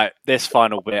 Right, this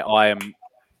final bit, I am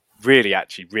really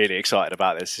excited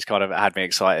about this. It's kind of had me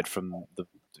excited from the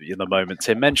moment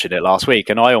Tim mentioned it last week,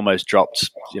 and I almost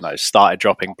started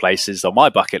dropping places on my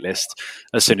bucket list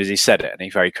as soon as he said it, and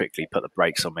he very quickly put the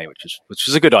brakes on me, which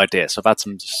was a good idea. So I've had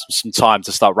some time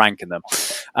to start ranking them.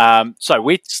 So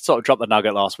we sort of dropped the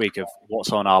nugget last week of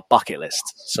what's on our bucket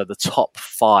list. So the top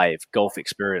 5 golf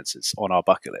experiences on our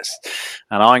bucket list,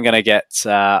 and I'm going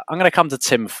to come to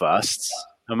Tim first,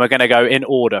 and we're going to go in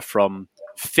order from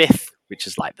 5th, which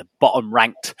is like the bottom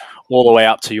ranked, all the way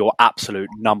up to your absolute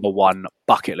number 1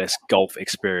 bucket list golf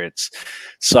experience.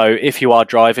 So if you are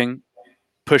driving,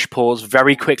 push pause,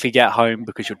 very quickly get home,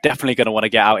 because you're definitely going to want to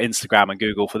get out Instagram and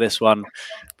Google for this one,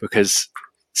 because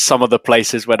some of the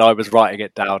places when I was writing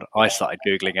it down, I started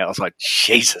Googling it. I was like,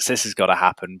 Jesus, this has got to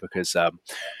happen, because there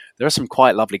are some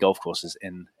quite lovely golf courses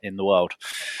in the world.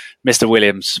 Mr.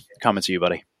 Williams, coming to you,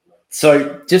 buddy.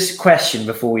 So just a question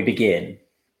before we begin.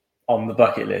 On the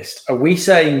bucket list, are we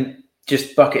saying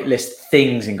just bucket list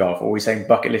things in golf, or are we saying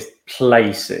bucket list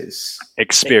places?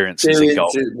 Experiences in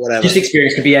golf. Whatever. Just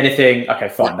experience could be anything. Okay,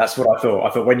 fine. That's what I thought. I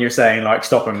thought when you're saying like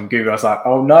stop and Google, I was like,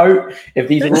 oh no, if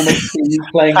these are all meant to be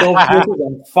playing golf,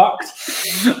 I'm fucked.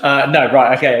 No,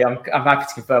 right. Okay, I'm happy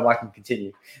to confirm I can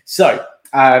continue. So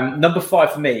number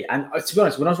 5 for me, and to be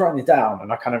honest, when I was writing it down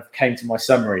and I kind of came to my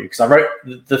summary, because I wrote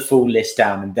the full list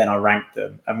down and then I ranked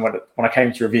them, and when I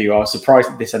came to review, I was surprised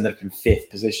that this ended up in 5th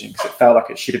position, because it felt like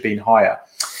it should have been higher.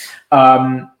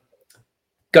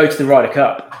 Go to the Ryder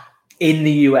Cup in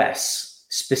the US,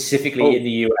 specifically in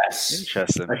the US.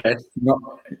 Interesting. Okay.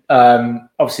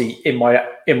 Obviously in my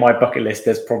bucket list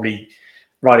there's probably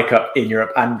Ryder Cup in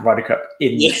Europe and Ryder Cup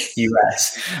in the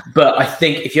US. But I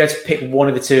think if you had to pick one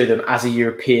of the two of them as a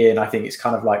European, I think it's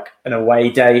kind of like an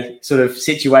away day sort of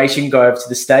situation, go over to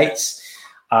the States.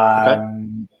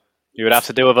 You would have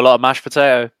to deal with a lot of mashed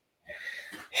potato.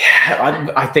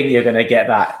 Yeah, I think you're going to get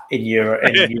that in Europe,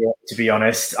 to be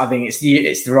honest. I think it's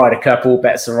the Ryder Cup, all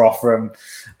bets are off from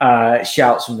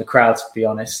shouts from the crowd, to be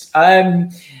honest. I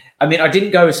mean, I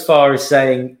didn't go as far as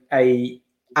saying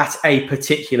at a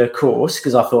particular course,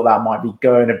 because I thought that might be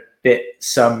going a bit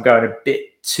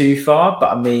too far.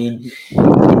 But I mean,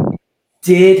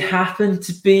 did happen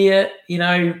to be a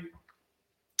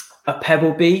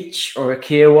Pebble Beach or a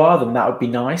Kiowa, then that would be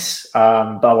nice.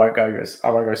 But I won't go as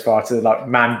far to like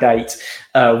mandate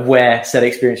where said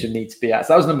experience would need to be at.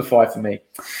 So that was number 5 for me.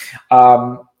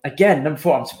 Again, number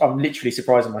 4, I'm literally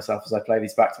surprising myself as I play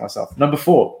these back to myself. Number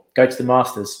 4, go to the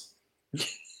Masters.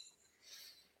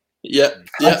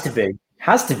 Has to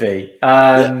be.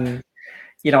 I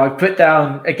put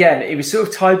down again. It was sort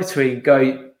of tied between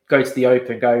go to the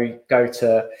Open, go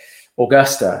to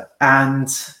Augusta, and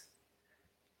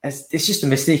it's just the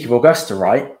mystique of Augusta,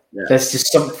 right? Yeah. There's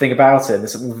just something about it.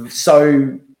 There's something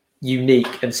so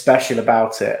unique and special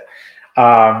about it.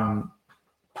 So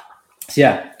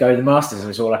yeah, go to the Masters.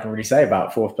 That's all I can really say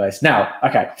about 4th place. Now,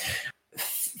 okay,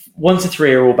 1 to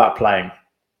 3 are all about playing.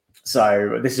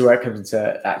 So this is where it comes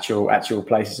into actual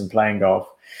places and playing golf.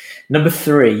 Number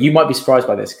 3, you might be surprised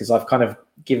by this, because I've kind of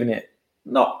given it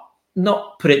not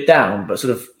put it down, but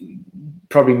sort of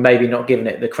probably maybe not given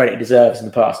it the credit it deserves in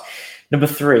the past. Number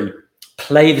 3,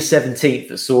 play the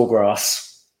 17th at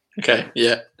Sawgrass. Okay,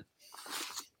 yeah.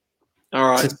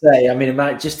 All right. I've played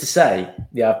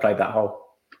that hole.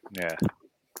 Yeah.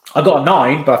 I got a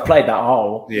 9, but I've played that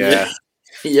hole. Yeah.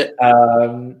 Yeah.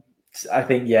 I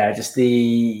think, I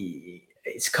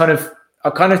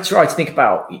kind of try to think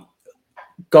about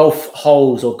golf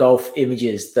holes or golf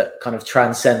images that kind of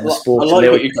transcend the sport. I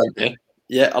like what you've done here.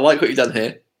 Yeah, I like what you've done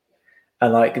here.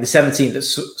 And like the 17th at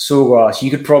Sawgrass,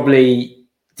 you could probably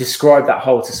describe that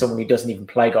hole to someone who doesn't even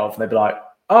play golf, and they'd be like,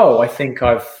 Oh, I think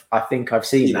I've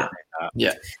seen that.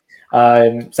 Yeah.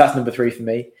 So that's number 3 for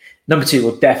me. Number 2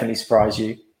 will definitely surprise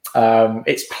you.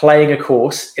 It's playing a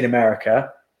course in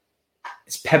America.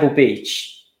 It's Pebble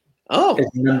Beach. Oh,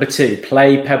 It's number 2.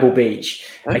 Play Pebble Beach.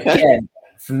 Okay. Again,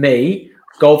 for me,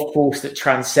 golf course that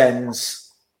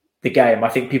transcends the game. I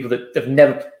think people that have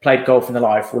never played golf in their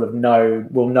life will know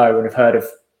and have heard of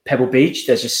Pebble Beach.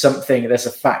 There's just something. There's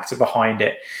a factor behind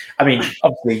it. I mean,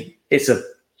 obviously, it's a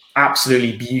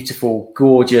absolutely beautiful,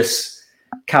 gorgeous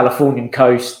Californian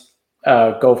coast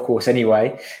golf course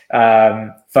anyway.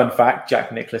 Fun fact,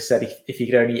 Jack Nicklaus said if he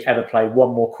could only ever play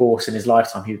one more course in his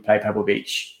lifetime, he would play Pebble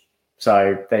Beach.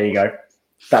 So there you go.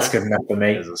 That's good enough for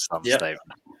me.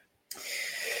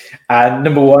 And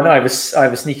number 1, I have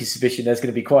a sneaky suspicion there's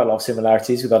going to be quite a lot of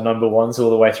similarities with our number 1s all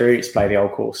the way through. It's Play the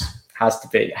Old Course. Has to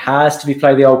be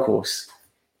Play the Old Course.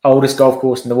 Oldest golf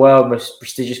course in the world, most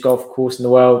prestigious golf course in the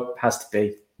world. Has to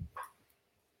be.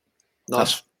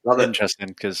 Nice. Love it. Interesting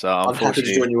because I'm happy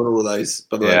to join you on all of those.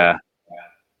 By the way, yeah,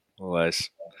 always.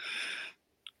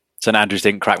 St Andrews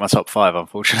didn't crack my top 5,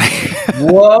 unfortunately.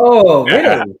 Whoa! Really?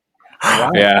 Yeah.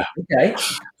 Wow. Yeah. Okay.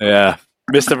 Yeah,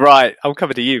 Mr. Wright, I'm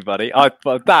coming to you, buddy.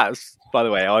 That's, by the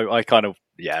way, I kind of,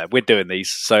 we're doing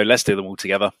these, so let's do them all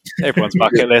together. Everyone's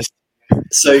bucket list.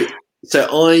 So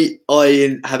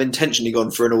I have intentionally gone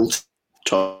for an all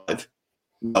top 5.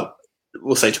 Well,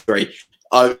 we'll say 3.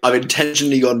 I've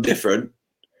intentionally gone different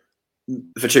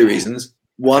for 2 reasons.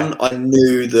 One, I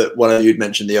knew that one of you had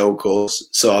mentioned the old course,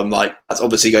 so I'm like, that's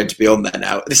obviously going to be on there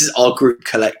now. This is our group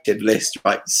collective list,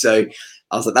 right? So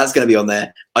I was like, that's going to be on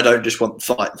there. I don't just want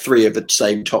 3 of the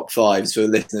same top 5s for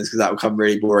listeners because that will become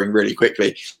really boring really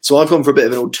quickly. So I've gone for a bit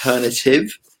of an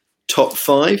alternative top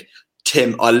 5.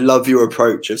 Tim, I love your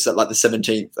approach of like the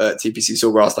 17th TPC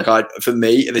Sawgrass. For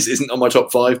me, this isn't on my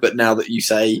top 5, but now that you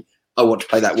say I want to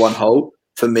play that one hole,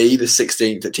 for me, the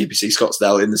 16th at TPC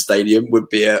Scottsdale in the stadium would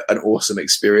be an awesome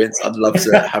experience. I'd love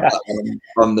to have that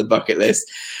on the bucket list.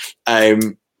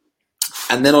 And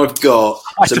then I've got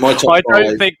I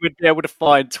don't think we'd be able to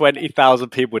find 20,000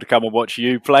 people to come and watch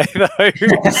you play though.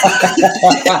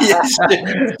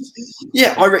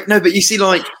 Yeah, no, but you see,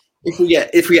 like if we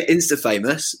get Insta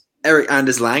famous, Eric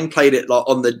Anders Lang played it like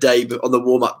on the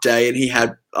warm up day, and he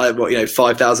had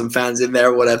 5,000 fans in there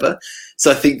or whatever. So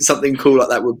I think something cool like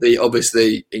that would be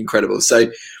obviously incredible.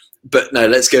 So, but no,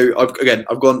 let's go. I've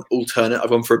gone alternate. I've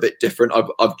gone for a bit different.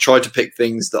 I've tried to pick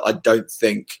things that I don't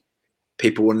think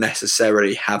people will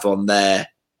necessarily have on their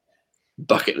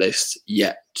bucket list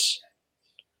yet,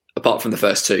 apart from the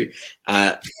first 2.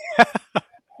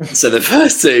 So the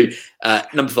first 2,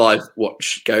 number 5,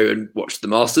 go and watch the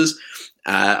Masters.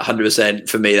 100%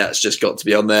 for me, that's just got to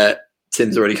be on there.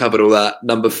 Tim's already covered all that.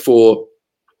 Number 4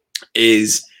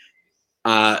 is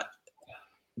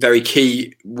very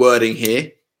key wording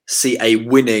here. See a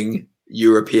winning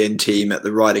European team at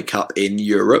the Ryder Cup in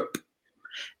Europe.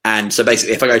 And so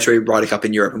basically, if I go to a Ryder Cup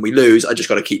in Europe and we lose, I just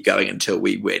got to keep going until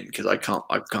we win because I can't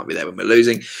be there when we're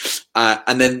losing.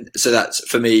 And then, so that's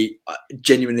for me.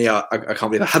 Genuinely, I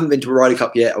can't believe I haven't been to a Ryder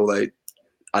Cup yet. Although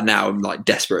now I'm like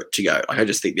desperate to go. Like I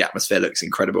just think the atmosphere looks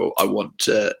incredible. I want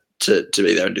to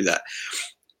be there and do that.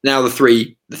 Now the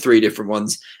three different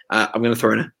ones. I'm going to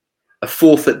throw in a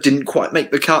 4th that didn't quite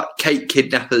make the cut. Cape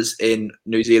Kidnappers in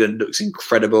New Zealand looks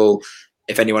incredible.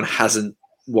 If anyone hasn't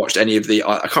watched any of I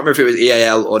can't remember if it was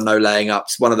EAL or No Laying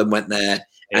Ups. One of them went there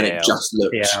and it just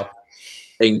looked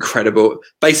incredible.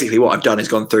 Basically, what I've done is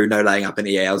gone through No Laying Up and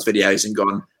EAL's videos and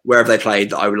gone, wherever they played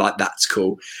that I would like, that's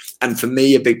cool. And for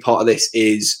me, a big part of this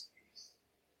is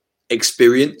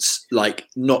experience, like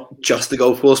not just the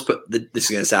golf course, but this is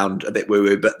going to sound a bit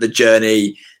woo-woo, but the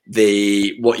journey,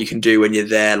 what you can do when you're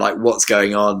there, like what's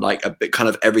going on, like a bit kind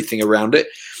of everything around it.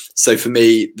 So for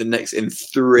me, the next in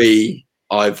 3,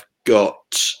 I've got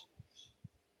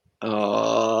do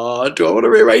I want to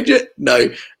rearrange it? No,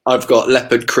 I've got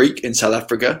Leopard Creek in South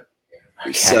Africa.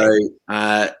 Okay. So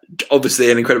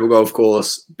obviously an incredible golf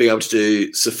course, being able to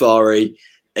do safari,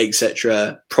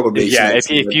 etc. Probably. Yeah, if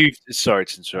you sorry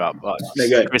to interrupt, but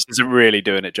Chris isn't really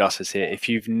doing it justice here. If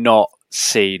you've not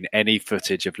seen any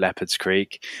footage of Leopards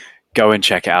Creek, go and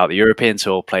check it out. The European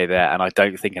Tour play there, and I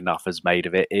don't think enough is made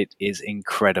of it. It is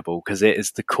incredible because it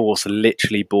is the course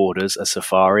literally borders a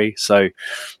safari. So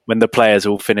when the players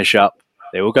all finish up,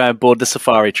 they all go and board the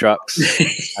safari trucks,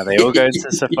 and they all go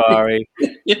into safari,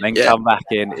 and then come back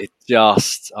in. It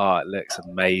just, it looks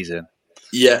amazing.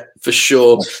 Yeah, for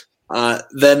sure.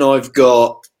 Then I've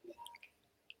got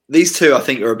these 2. I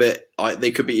think are a bit.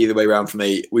 They could be either way around for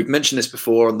me. We've mentioned this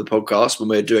before on the podcast when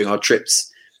we're doing our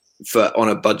trips on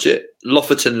a budget.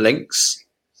 Lofoten Links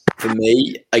for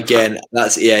me, again,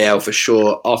 that's EAL for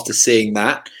sure. After seeing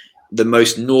that, the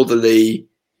most northerly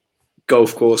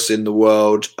golf course in the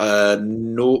world,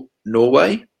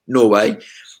 Norway,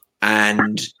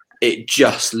 and it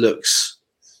just looks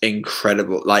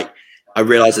incredible. Like, I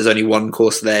realize there's only one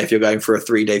course there. If you're going for a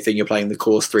 3-day thing, you're playing the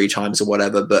course 3 times or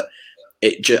whatever. But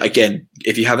again,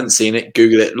 if you haven't seen it,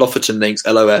 Google it. Lofoten Links,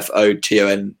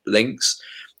 Lofoton Links.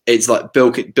 It's like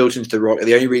built into the rock.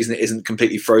 The only reason it isn't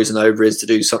completely frozen over is to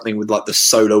do something with like the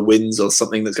solar winds or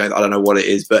something that's going. I don't know what it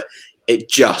is, but it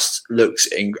just looks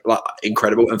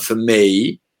incredible. And for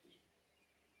me,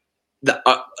 that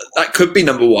could be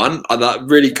number one. That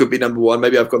really could be number one.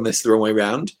 Maybe I've gone this the wrong way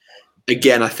around.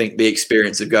 Again, I think the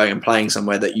experience of going and playing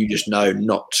somewhere that you just know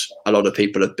not a lot of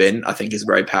people have been, I think is a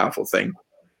very powerful thing.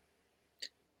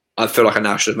 I feel like I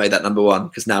now should have made that number one,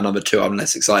 because now number 2 I'm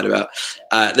less excited about.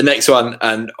 The next one,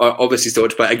 and I obviously still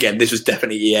want to play, again, this was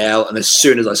definitely EAL, and as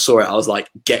soon as I saw it, I was like,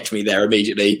 get me there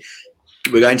immediately.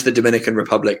 We're going to the Dominican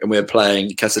Republic, and we're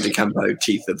playing Casa de Campo,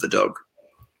 Teeth of the Dog.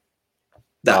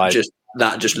 That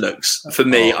just looks, for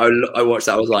me, I watched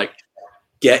that, I was like,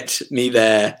 get me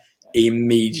there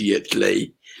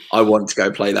immediately. I want to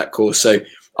go play that course. So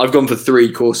I've gone for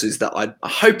 3 courses that I'm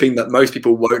hoping that most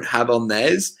people won't have on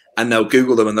theirs, and they'll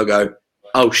Google them and they'll go,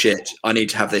 oh shit, I need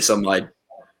to have this on my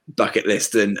bucket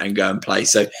list and go and play.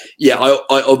 So yeah,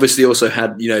 I obviously also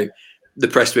had, the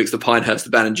Prestwicks, the Pinehurst,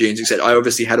 the Bannon Dunes, etc. I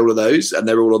obviously had all of those, and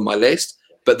they're all on my list.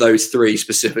 But those 3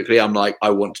 specifically, I'm like, I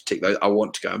want to tick those. I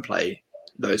want to go and play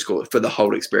those courses for the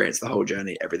whole experience, the whole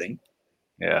journey, everything.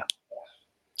 Yeah.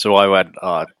 So I went,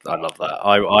 I love that.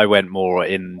 I went more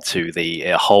into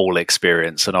the whole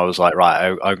experience, and I was like,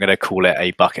 right, I'm going to call it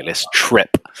a bucket list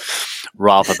trip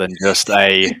rather than just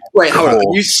a... Wait, hold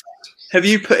on. Have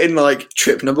you put in like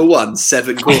trip number 1,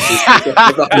 7 courses?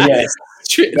 Yeah.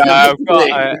 No, I've got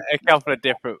a couple of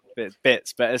different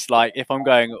bits, but it's like, if I'm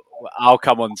going, I'll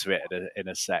come on to it in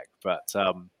a sec. But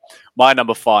my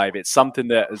number 5, it's something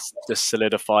that has just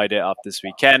solidified it up this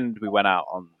weekend. We went out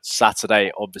on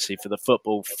Saturday, obviously for the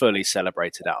football, fully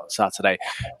celebrated out on Saturday.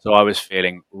 So I was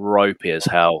feeling ropey as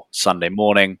hell Sunday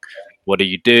morning. What do?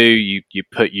 You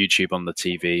put YouTube on the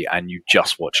TV and you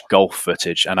just watch golf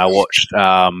footage. And I watched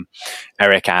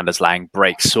Erik Anders Lang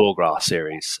break Sawgrass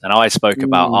series. And I spoke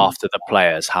about after the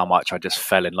Players how much I just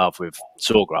fell in love with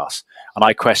Sawgrass. And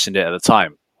I questioned it at the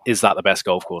time. Is that the best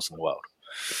golf course in the world?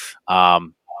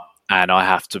 And I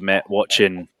have to admit,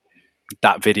 watching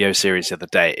that video series the other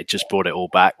day, it just brought it all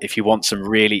back. If you want some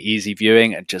really easy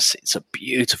viewing and it's a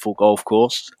beautiful golf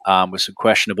course with some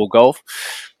questionable golf,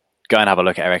 go and have a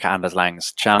look at Erik Anders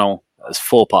Lang's channel. It's a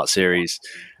 4-part series.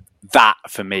 That,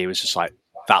 for me, was just like,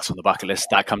 that's on the bucket list.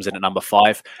 That comes in at number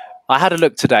 5. I had a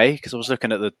look today because I was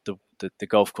looking at the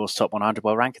golf course top 100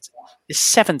 world rankings. It's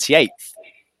 78th.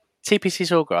 TPC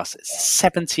Sawgrass. It's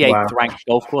 78th ranked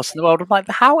golf course in the world. I'm like,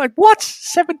 what?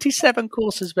 77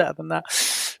 courses better than that. I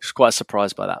was quite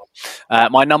surprised by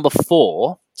that. My number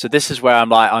 4. So this is where I'm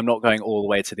like, I'm not going all the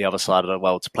way to the other side of the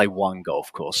world to play one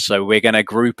golf course. So we're going to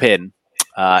group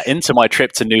into my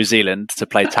trip to New Zealand to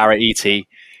play Tara Iti,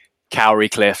 Cowrie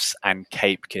Cliffs, and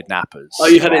Cape Kidnappers. Oh,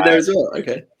 you had it there as well?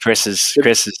 Okay. Chris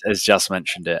has just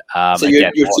mentioned it. So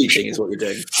you're teaching is what you're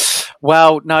doing?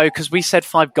 Well, no, because we said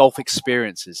 5 golf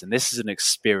experiences, and this is an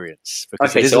experience.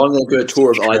 Okay, so I'm going to do a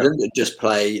tour of Ireland and just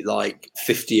play like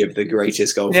 50 of the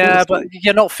greatest golf courses. Yeah, but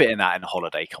you're not fitting that in a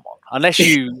holiday, come on. Unless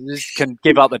you can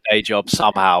give up the day job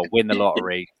somehow, win the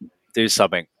lottery, do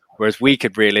something. Whereas we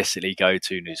could realistically go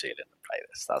to New Zealand and play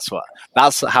this.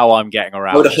 That's how I'm getting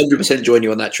around. I would 100% join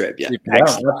you on that trip. Yeah,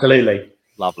 absolutely.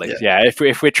 Lovely. Yeah, if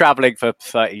we're traveling for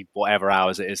 30 whatever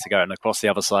hours it is to go and across the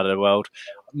other side of the world,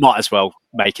 might as well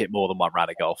make it more than one round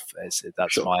of golf.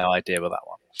 That's sure. My idea with that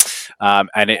one.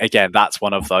 And again, that's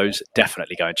one of those.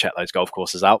 Definitely go and check those golf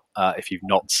courses out. If you've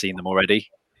not seen them already,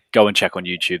 go and check on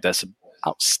YouTube. There's some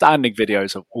outstanding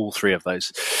videos of all 3 of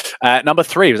those. Number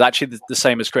 3 was actually the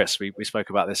same as Chris. We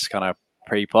spoke about this kind of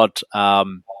pre-pod.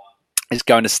 Is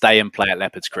going to stay and play at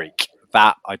Leopards Creek.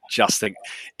 That, I just think,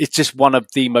 it's just one of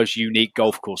the most unique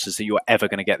golf courses that you're ever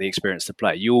going to get the experience to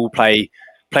play. You will play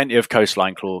plenty of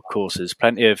coastline courses,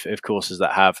 plenty of courses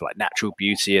that have like natural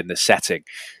beauty in the setting.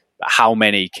 But how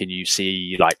many can you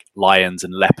see like lions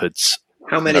and leopards?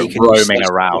 How many can roaming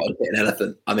around? An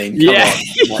elephant. I mean,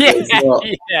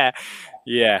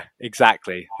 yeah,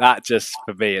 exactly. That just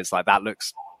for me, it's like that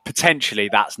looks potentially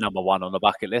that's number 1 on the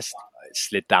bucket list. It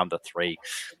slid down to 3.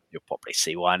 You'll probably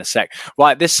see why in a sec.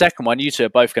 Right, this second one, you two are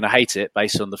both going to hate it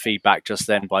based on the feedback just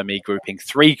then by me grouping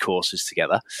 3 courses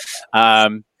together.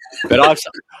 But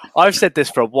I've said this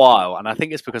for a while, and I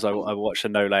think it's because I watched a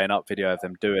No Laying Up video of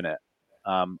them doing it.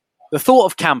 The thought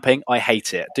of camping, I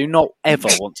hate it. Do not ever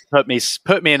want to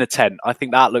put me in a tent. I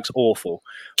think that looks awful.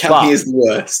 Camping is the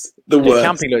worst. The worst.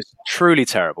 Camping looks truly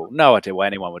terrible. No idea why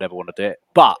anyone would ever want to do it.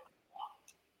 But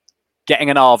getting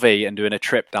an RV and doing a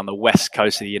trip down the west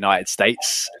coast of the United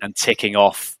States and ticking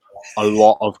off a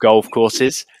lot of golf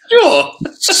courses, Sure.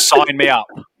 sign me up.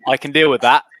 I can deal with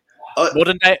that.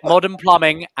 Modern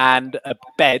plumbing and a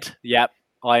bed. Yep,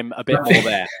 I'm a bit more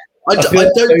there. I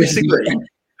don't disagree.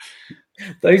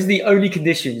 Those are the only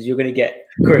conditions you're going to get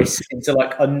Chris into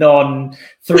like a non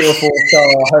 3 or 4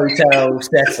 star hotel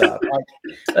setup. Like,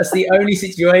 that's the only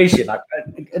situation. Like,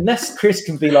 unless Chris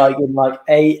can be like in like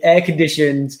a air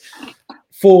conditioned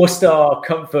 4-star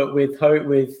comfort with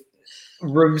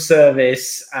room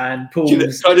service and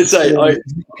pools. Trying to say, the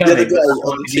other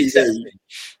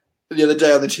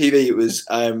day on the TV, it was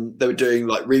they were doing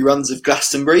like reruns of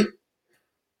Glastonbury,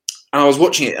 and I was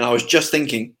watching it, and I was just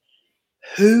thinking,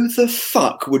 who the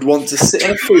fuck would want to sit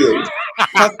on a field,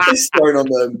 have piss thrown on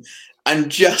them, and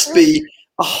just be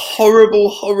a horrible,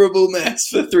 horrible mess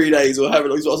for 3 days or however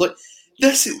long? So I was like,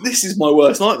 this is my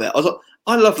worst nightmare. I was like,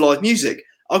 I love live music.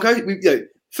 I'll go.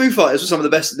 Foo Fighters were some of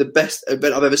the best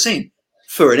event I've ever seen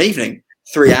for an evening.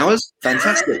 3 hours,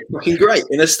 fantastic, fucking great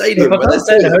in a stadium. If I can't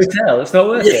stay in a hotel, it's not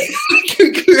worth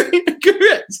it.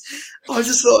 Correct. I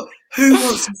just thought, who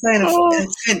wants to stay in a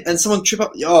tent and someone trip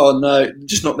up? Oh no,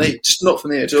 just not me. Just not for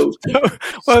me at all.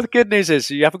 Well, the good news is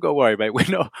you haven't got to worry, mate.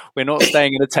 We're not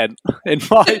staying in a tent in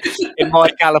my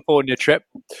California trip.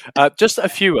 Just a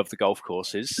few of the golf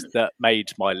courses that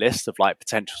made my list of like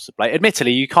potentials to play.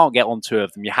 Admittedly, you can't get on 2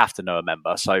 of them. You have to know a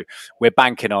member. So we're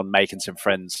banking on making some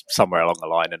friends somewhere along the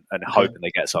line and hoping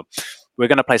they get some. We're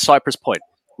going to play Cypress Point,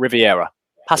 Riviera,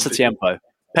 Pasatiempo,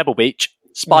 Pebble Beach,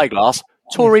 Spyglass,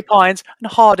 Torrey Pines, and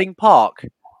Harding Park.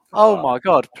 Oh my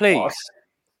God! Please.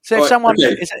 So if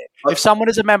someone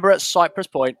is a member at Cypress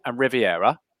Point and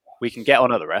Riviera, we can get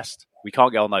on at the rest. We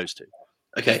can't get on those 2.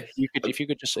 Okay. If you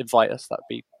could just invite us, that'd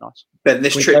be nice. Ben,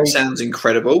 this trip sounds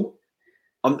incredible.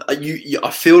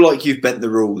 I feel like you've bent the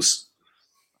rules.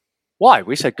 Why?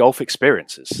 We said golf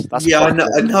experiences. That's I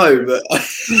know, but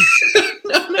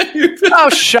oh,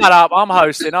 shut up! I'm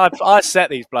hosting. I set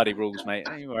these bloody rules, mate.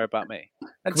 Don't you worry about me.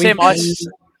 And Tim, I see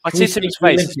Tim's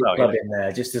face as well. In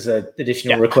there, just as an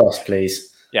additional request,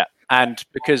 please. Yeah, and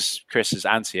because Chris is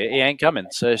anti it, he ain't coming.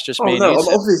 So it's just me. I'm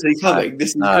obviously coming.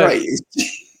 This is great.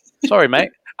 Sorry, mate.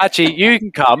 Actually, you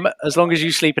can come as long as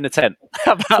you sleep in a tent.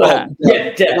 How about that?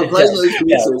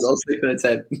 I'll sleep in a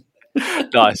tent.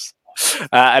 Nice.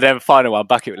 And then final one,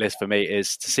 bucket list for me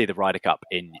is to see the Ryder Cup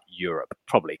in Europe.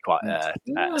 Probably quite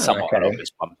somewhat an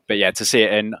obvious one. But yeah, to see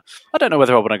it in, I don't know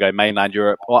whether I want to go mainland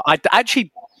Europe or I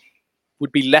actually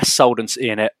would be less sold on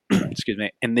seeing it, excuse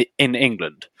me, in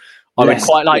England. I would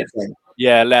quite like,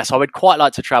 less. I would quite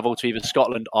like to travel to either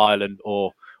Scotland, Ireland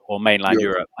or mainland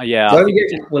Europe. Yeah.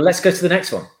 Well, let's go to the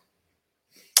next one.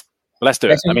 Let's do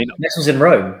it. Next one's in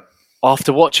Rome.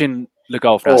 After watching Le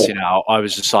Golf Nacional, I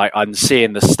was just like, I'm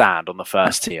seeing the stand on the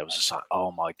first tee. I was just like,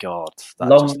 oh my God.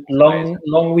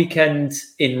 Long weekend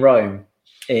in Rome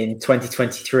in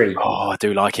 2023. Oh, I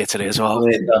do like Italy as well.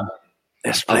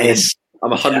 Yes, please.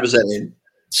 I'm 100% in.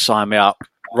 Sign me up.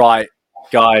 Right,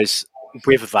 guys,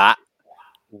 with that,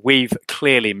 we've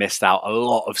clearly missed out a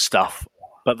lot of stuff,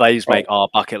 but these make our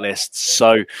bucket lists.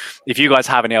 So if you guys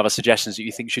have any other suggestions that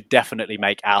you think should definitely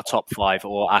make our top 5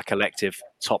 or our collective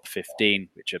top 15,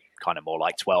 which are kind of more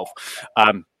like 12,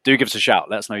 do give us a shout.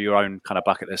 Let us know your own kind of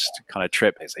bucket list kind of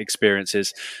trip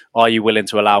experiences. Are you willing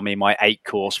to allow me my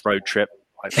 8-course road trip?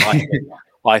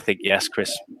 I think yes,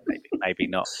 Chris. Maybe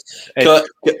not.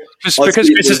 Just because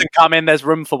Chris isn't coming, there's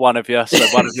room for one of you, so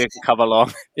one of you can come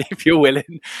along if you're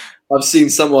willing. I've seen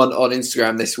someone on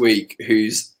Instagram this week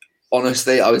who's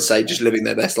honestly, I would say, just living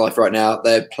their best life right now.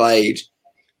 They've played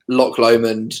Loch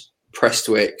Lomond,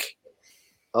 Prestwick.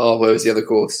 Oh, where was the other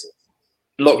course?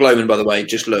 Loch Lomond, by the way,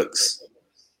 just looks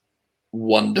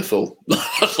wonderful.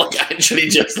 Like, actually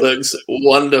just looks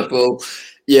wonderful.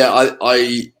 Yeah,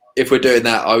 I if we're doing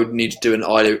that, I would need to do an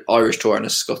Irish tour and a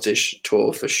Scottish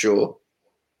tour for sure.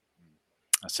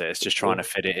 That's it. It's just trying to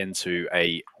fit it into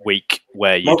a week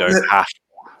where you don't have,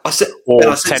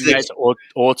 or 10 days,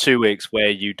 or 2 weeks where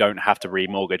you don't have to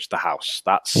remortgage the house.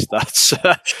 That's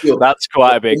sure. That's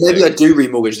quite a big. Maybe thing. I do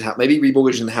remortgage the house. Maybe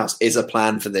remortgaging the house is a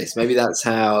plan for this. Maybe that's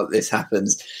how this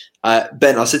happens.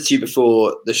 Ben, I said to you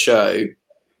before the show,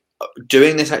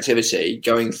 doing this activity,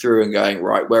 going through and going,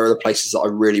 right, where are the places that I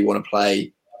really want to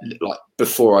play, like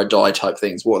before I die type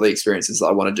things? What are the experiences that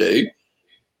I want to do?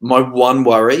 My one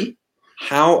worry,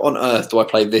 how on earth do I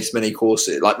play this many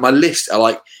courses? Like, my list are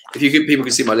like, if you could, people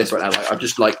can see my list right now. Like, I've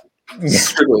just like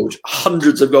scribbled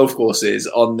hundreds of golf courses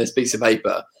on this piece of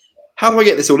paper. How do I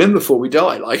get this all in before we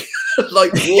die? Like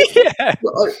what? Yeah.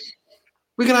 Like,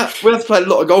 we have to play a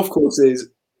lot of golf courses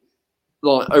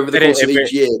like over the course of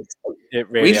each year. It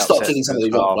really we need to start upsets taking some of me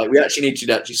these as off. well. Like we actually need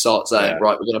to start saying,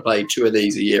 right, we're going to play 2 of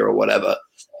these a year or whatever,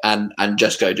 and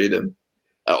just go do them.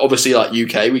 Obviously, like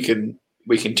UK, we can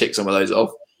tick some of those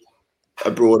off.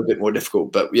 Abroad, a bit more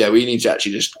difficult, but yeah, we need to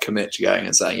actually just commit to going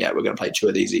and saying, yeah, we're going to play 2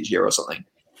 of these each year or something.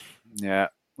 Yeah,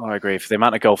 I agree. For the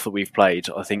amount of golf that we've played,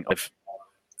 I think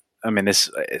this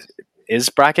is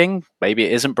bragging. Maybe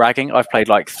it isn't bragging. I've played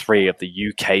like 3 of the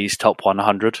UK's top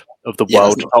 100 of the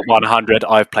world top 100.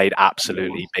 I've played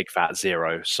absolutely big fat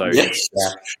 0. So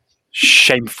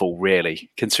shameful, really,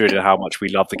 considering how much we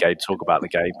love the game, talk about the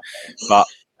game. But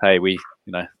hey,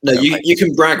 No, you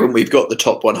can brag when we've got the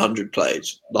top 100 played.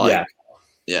 Like,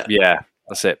 yeah,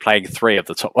 that's it. Playing 3 of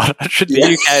the top 100 in the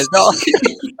UK is not.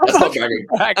 That's not bragging.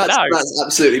 That's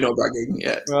absolutely not bragging.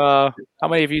 Yeah. How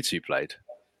many have you 2 played?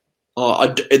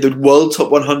 In the world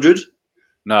top 100?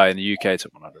 No, in the UK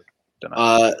top 100. Don't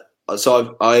know.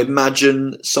 So I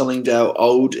imagine Sunningdale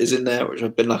Old is in there, which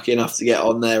I've been lucky enough to get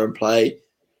on there and play,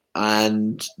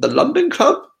 and the London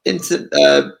Club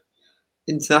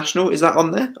International, is that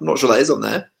on there? I'm not sure that is on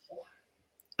there.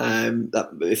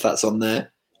 If that's on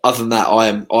there. Other than that,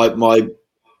 my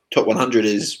top 100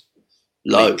 is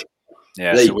low.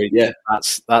 Yeah,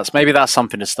 that's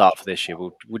something to start for this year.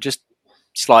 We'll just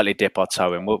slightly dip our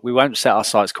toe in. We won't set our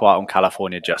sights quite on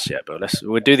California just yet, but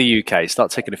we'll do the UK. Start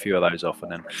taking a few of those off,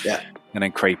 and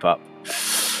then creep up.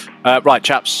 Right,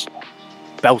 chaps,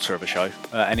 belter of a show.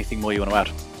 Anything more you want to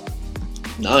add?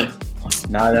 No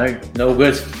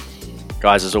good.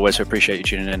 Guys, as always, we appreciate you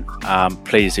tuning in.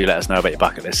 Please do let us know about your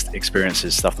bucket list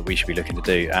experiences, stuff that we should be looking to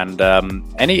do. And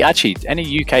any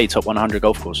UK top 100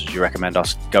 golf courses you recommend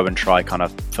us go and try. Kind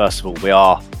of, first of all, we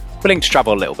are willing to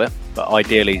travel a little bit, but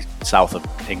ideally south of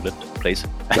England, please.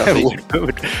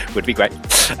 would be great.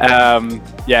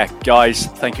 Guys,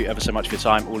 thank you ever so much for your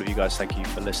time. All of you guys, thank you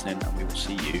for listening, and we will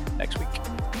see you next week.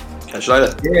 Catch you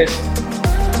later. Yes.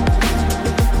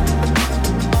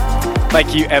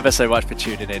 Thank you ever so much for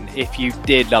tuning in. If you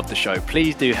did love the show,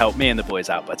 please do help me and the boys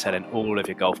out by telling all of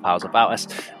your golf pals about us,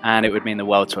 and it would mean the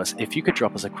world to us if you could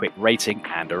drop us a quick rating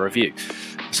and a review.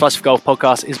 The Slice of Golf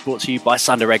podcast is brought to you by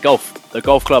Sunday Red Golf, the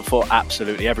golf club for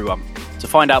absolutely everyone. To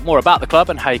find out more about the club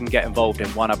and how you can get involved in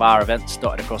one of our events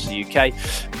dotted across the UK,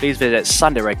 please visit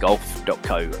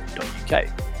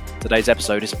sundayredgolf.co.uk. Today's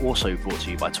episode is also brought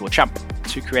to you by Tour Champ.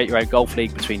 To create your own golf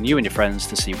league between you and your friends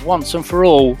to see once and for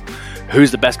all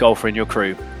who's the best golfer in your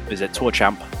crew, visit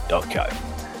tourchamp.co.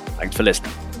 Thanks for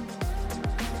listening.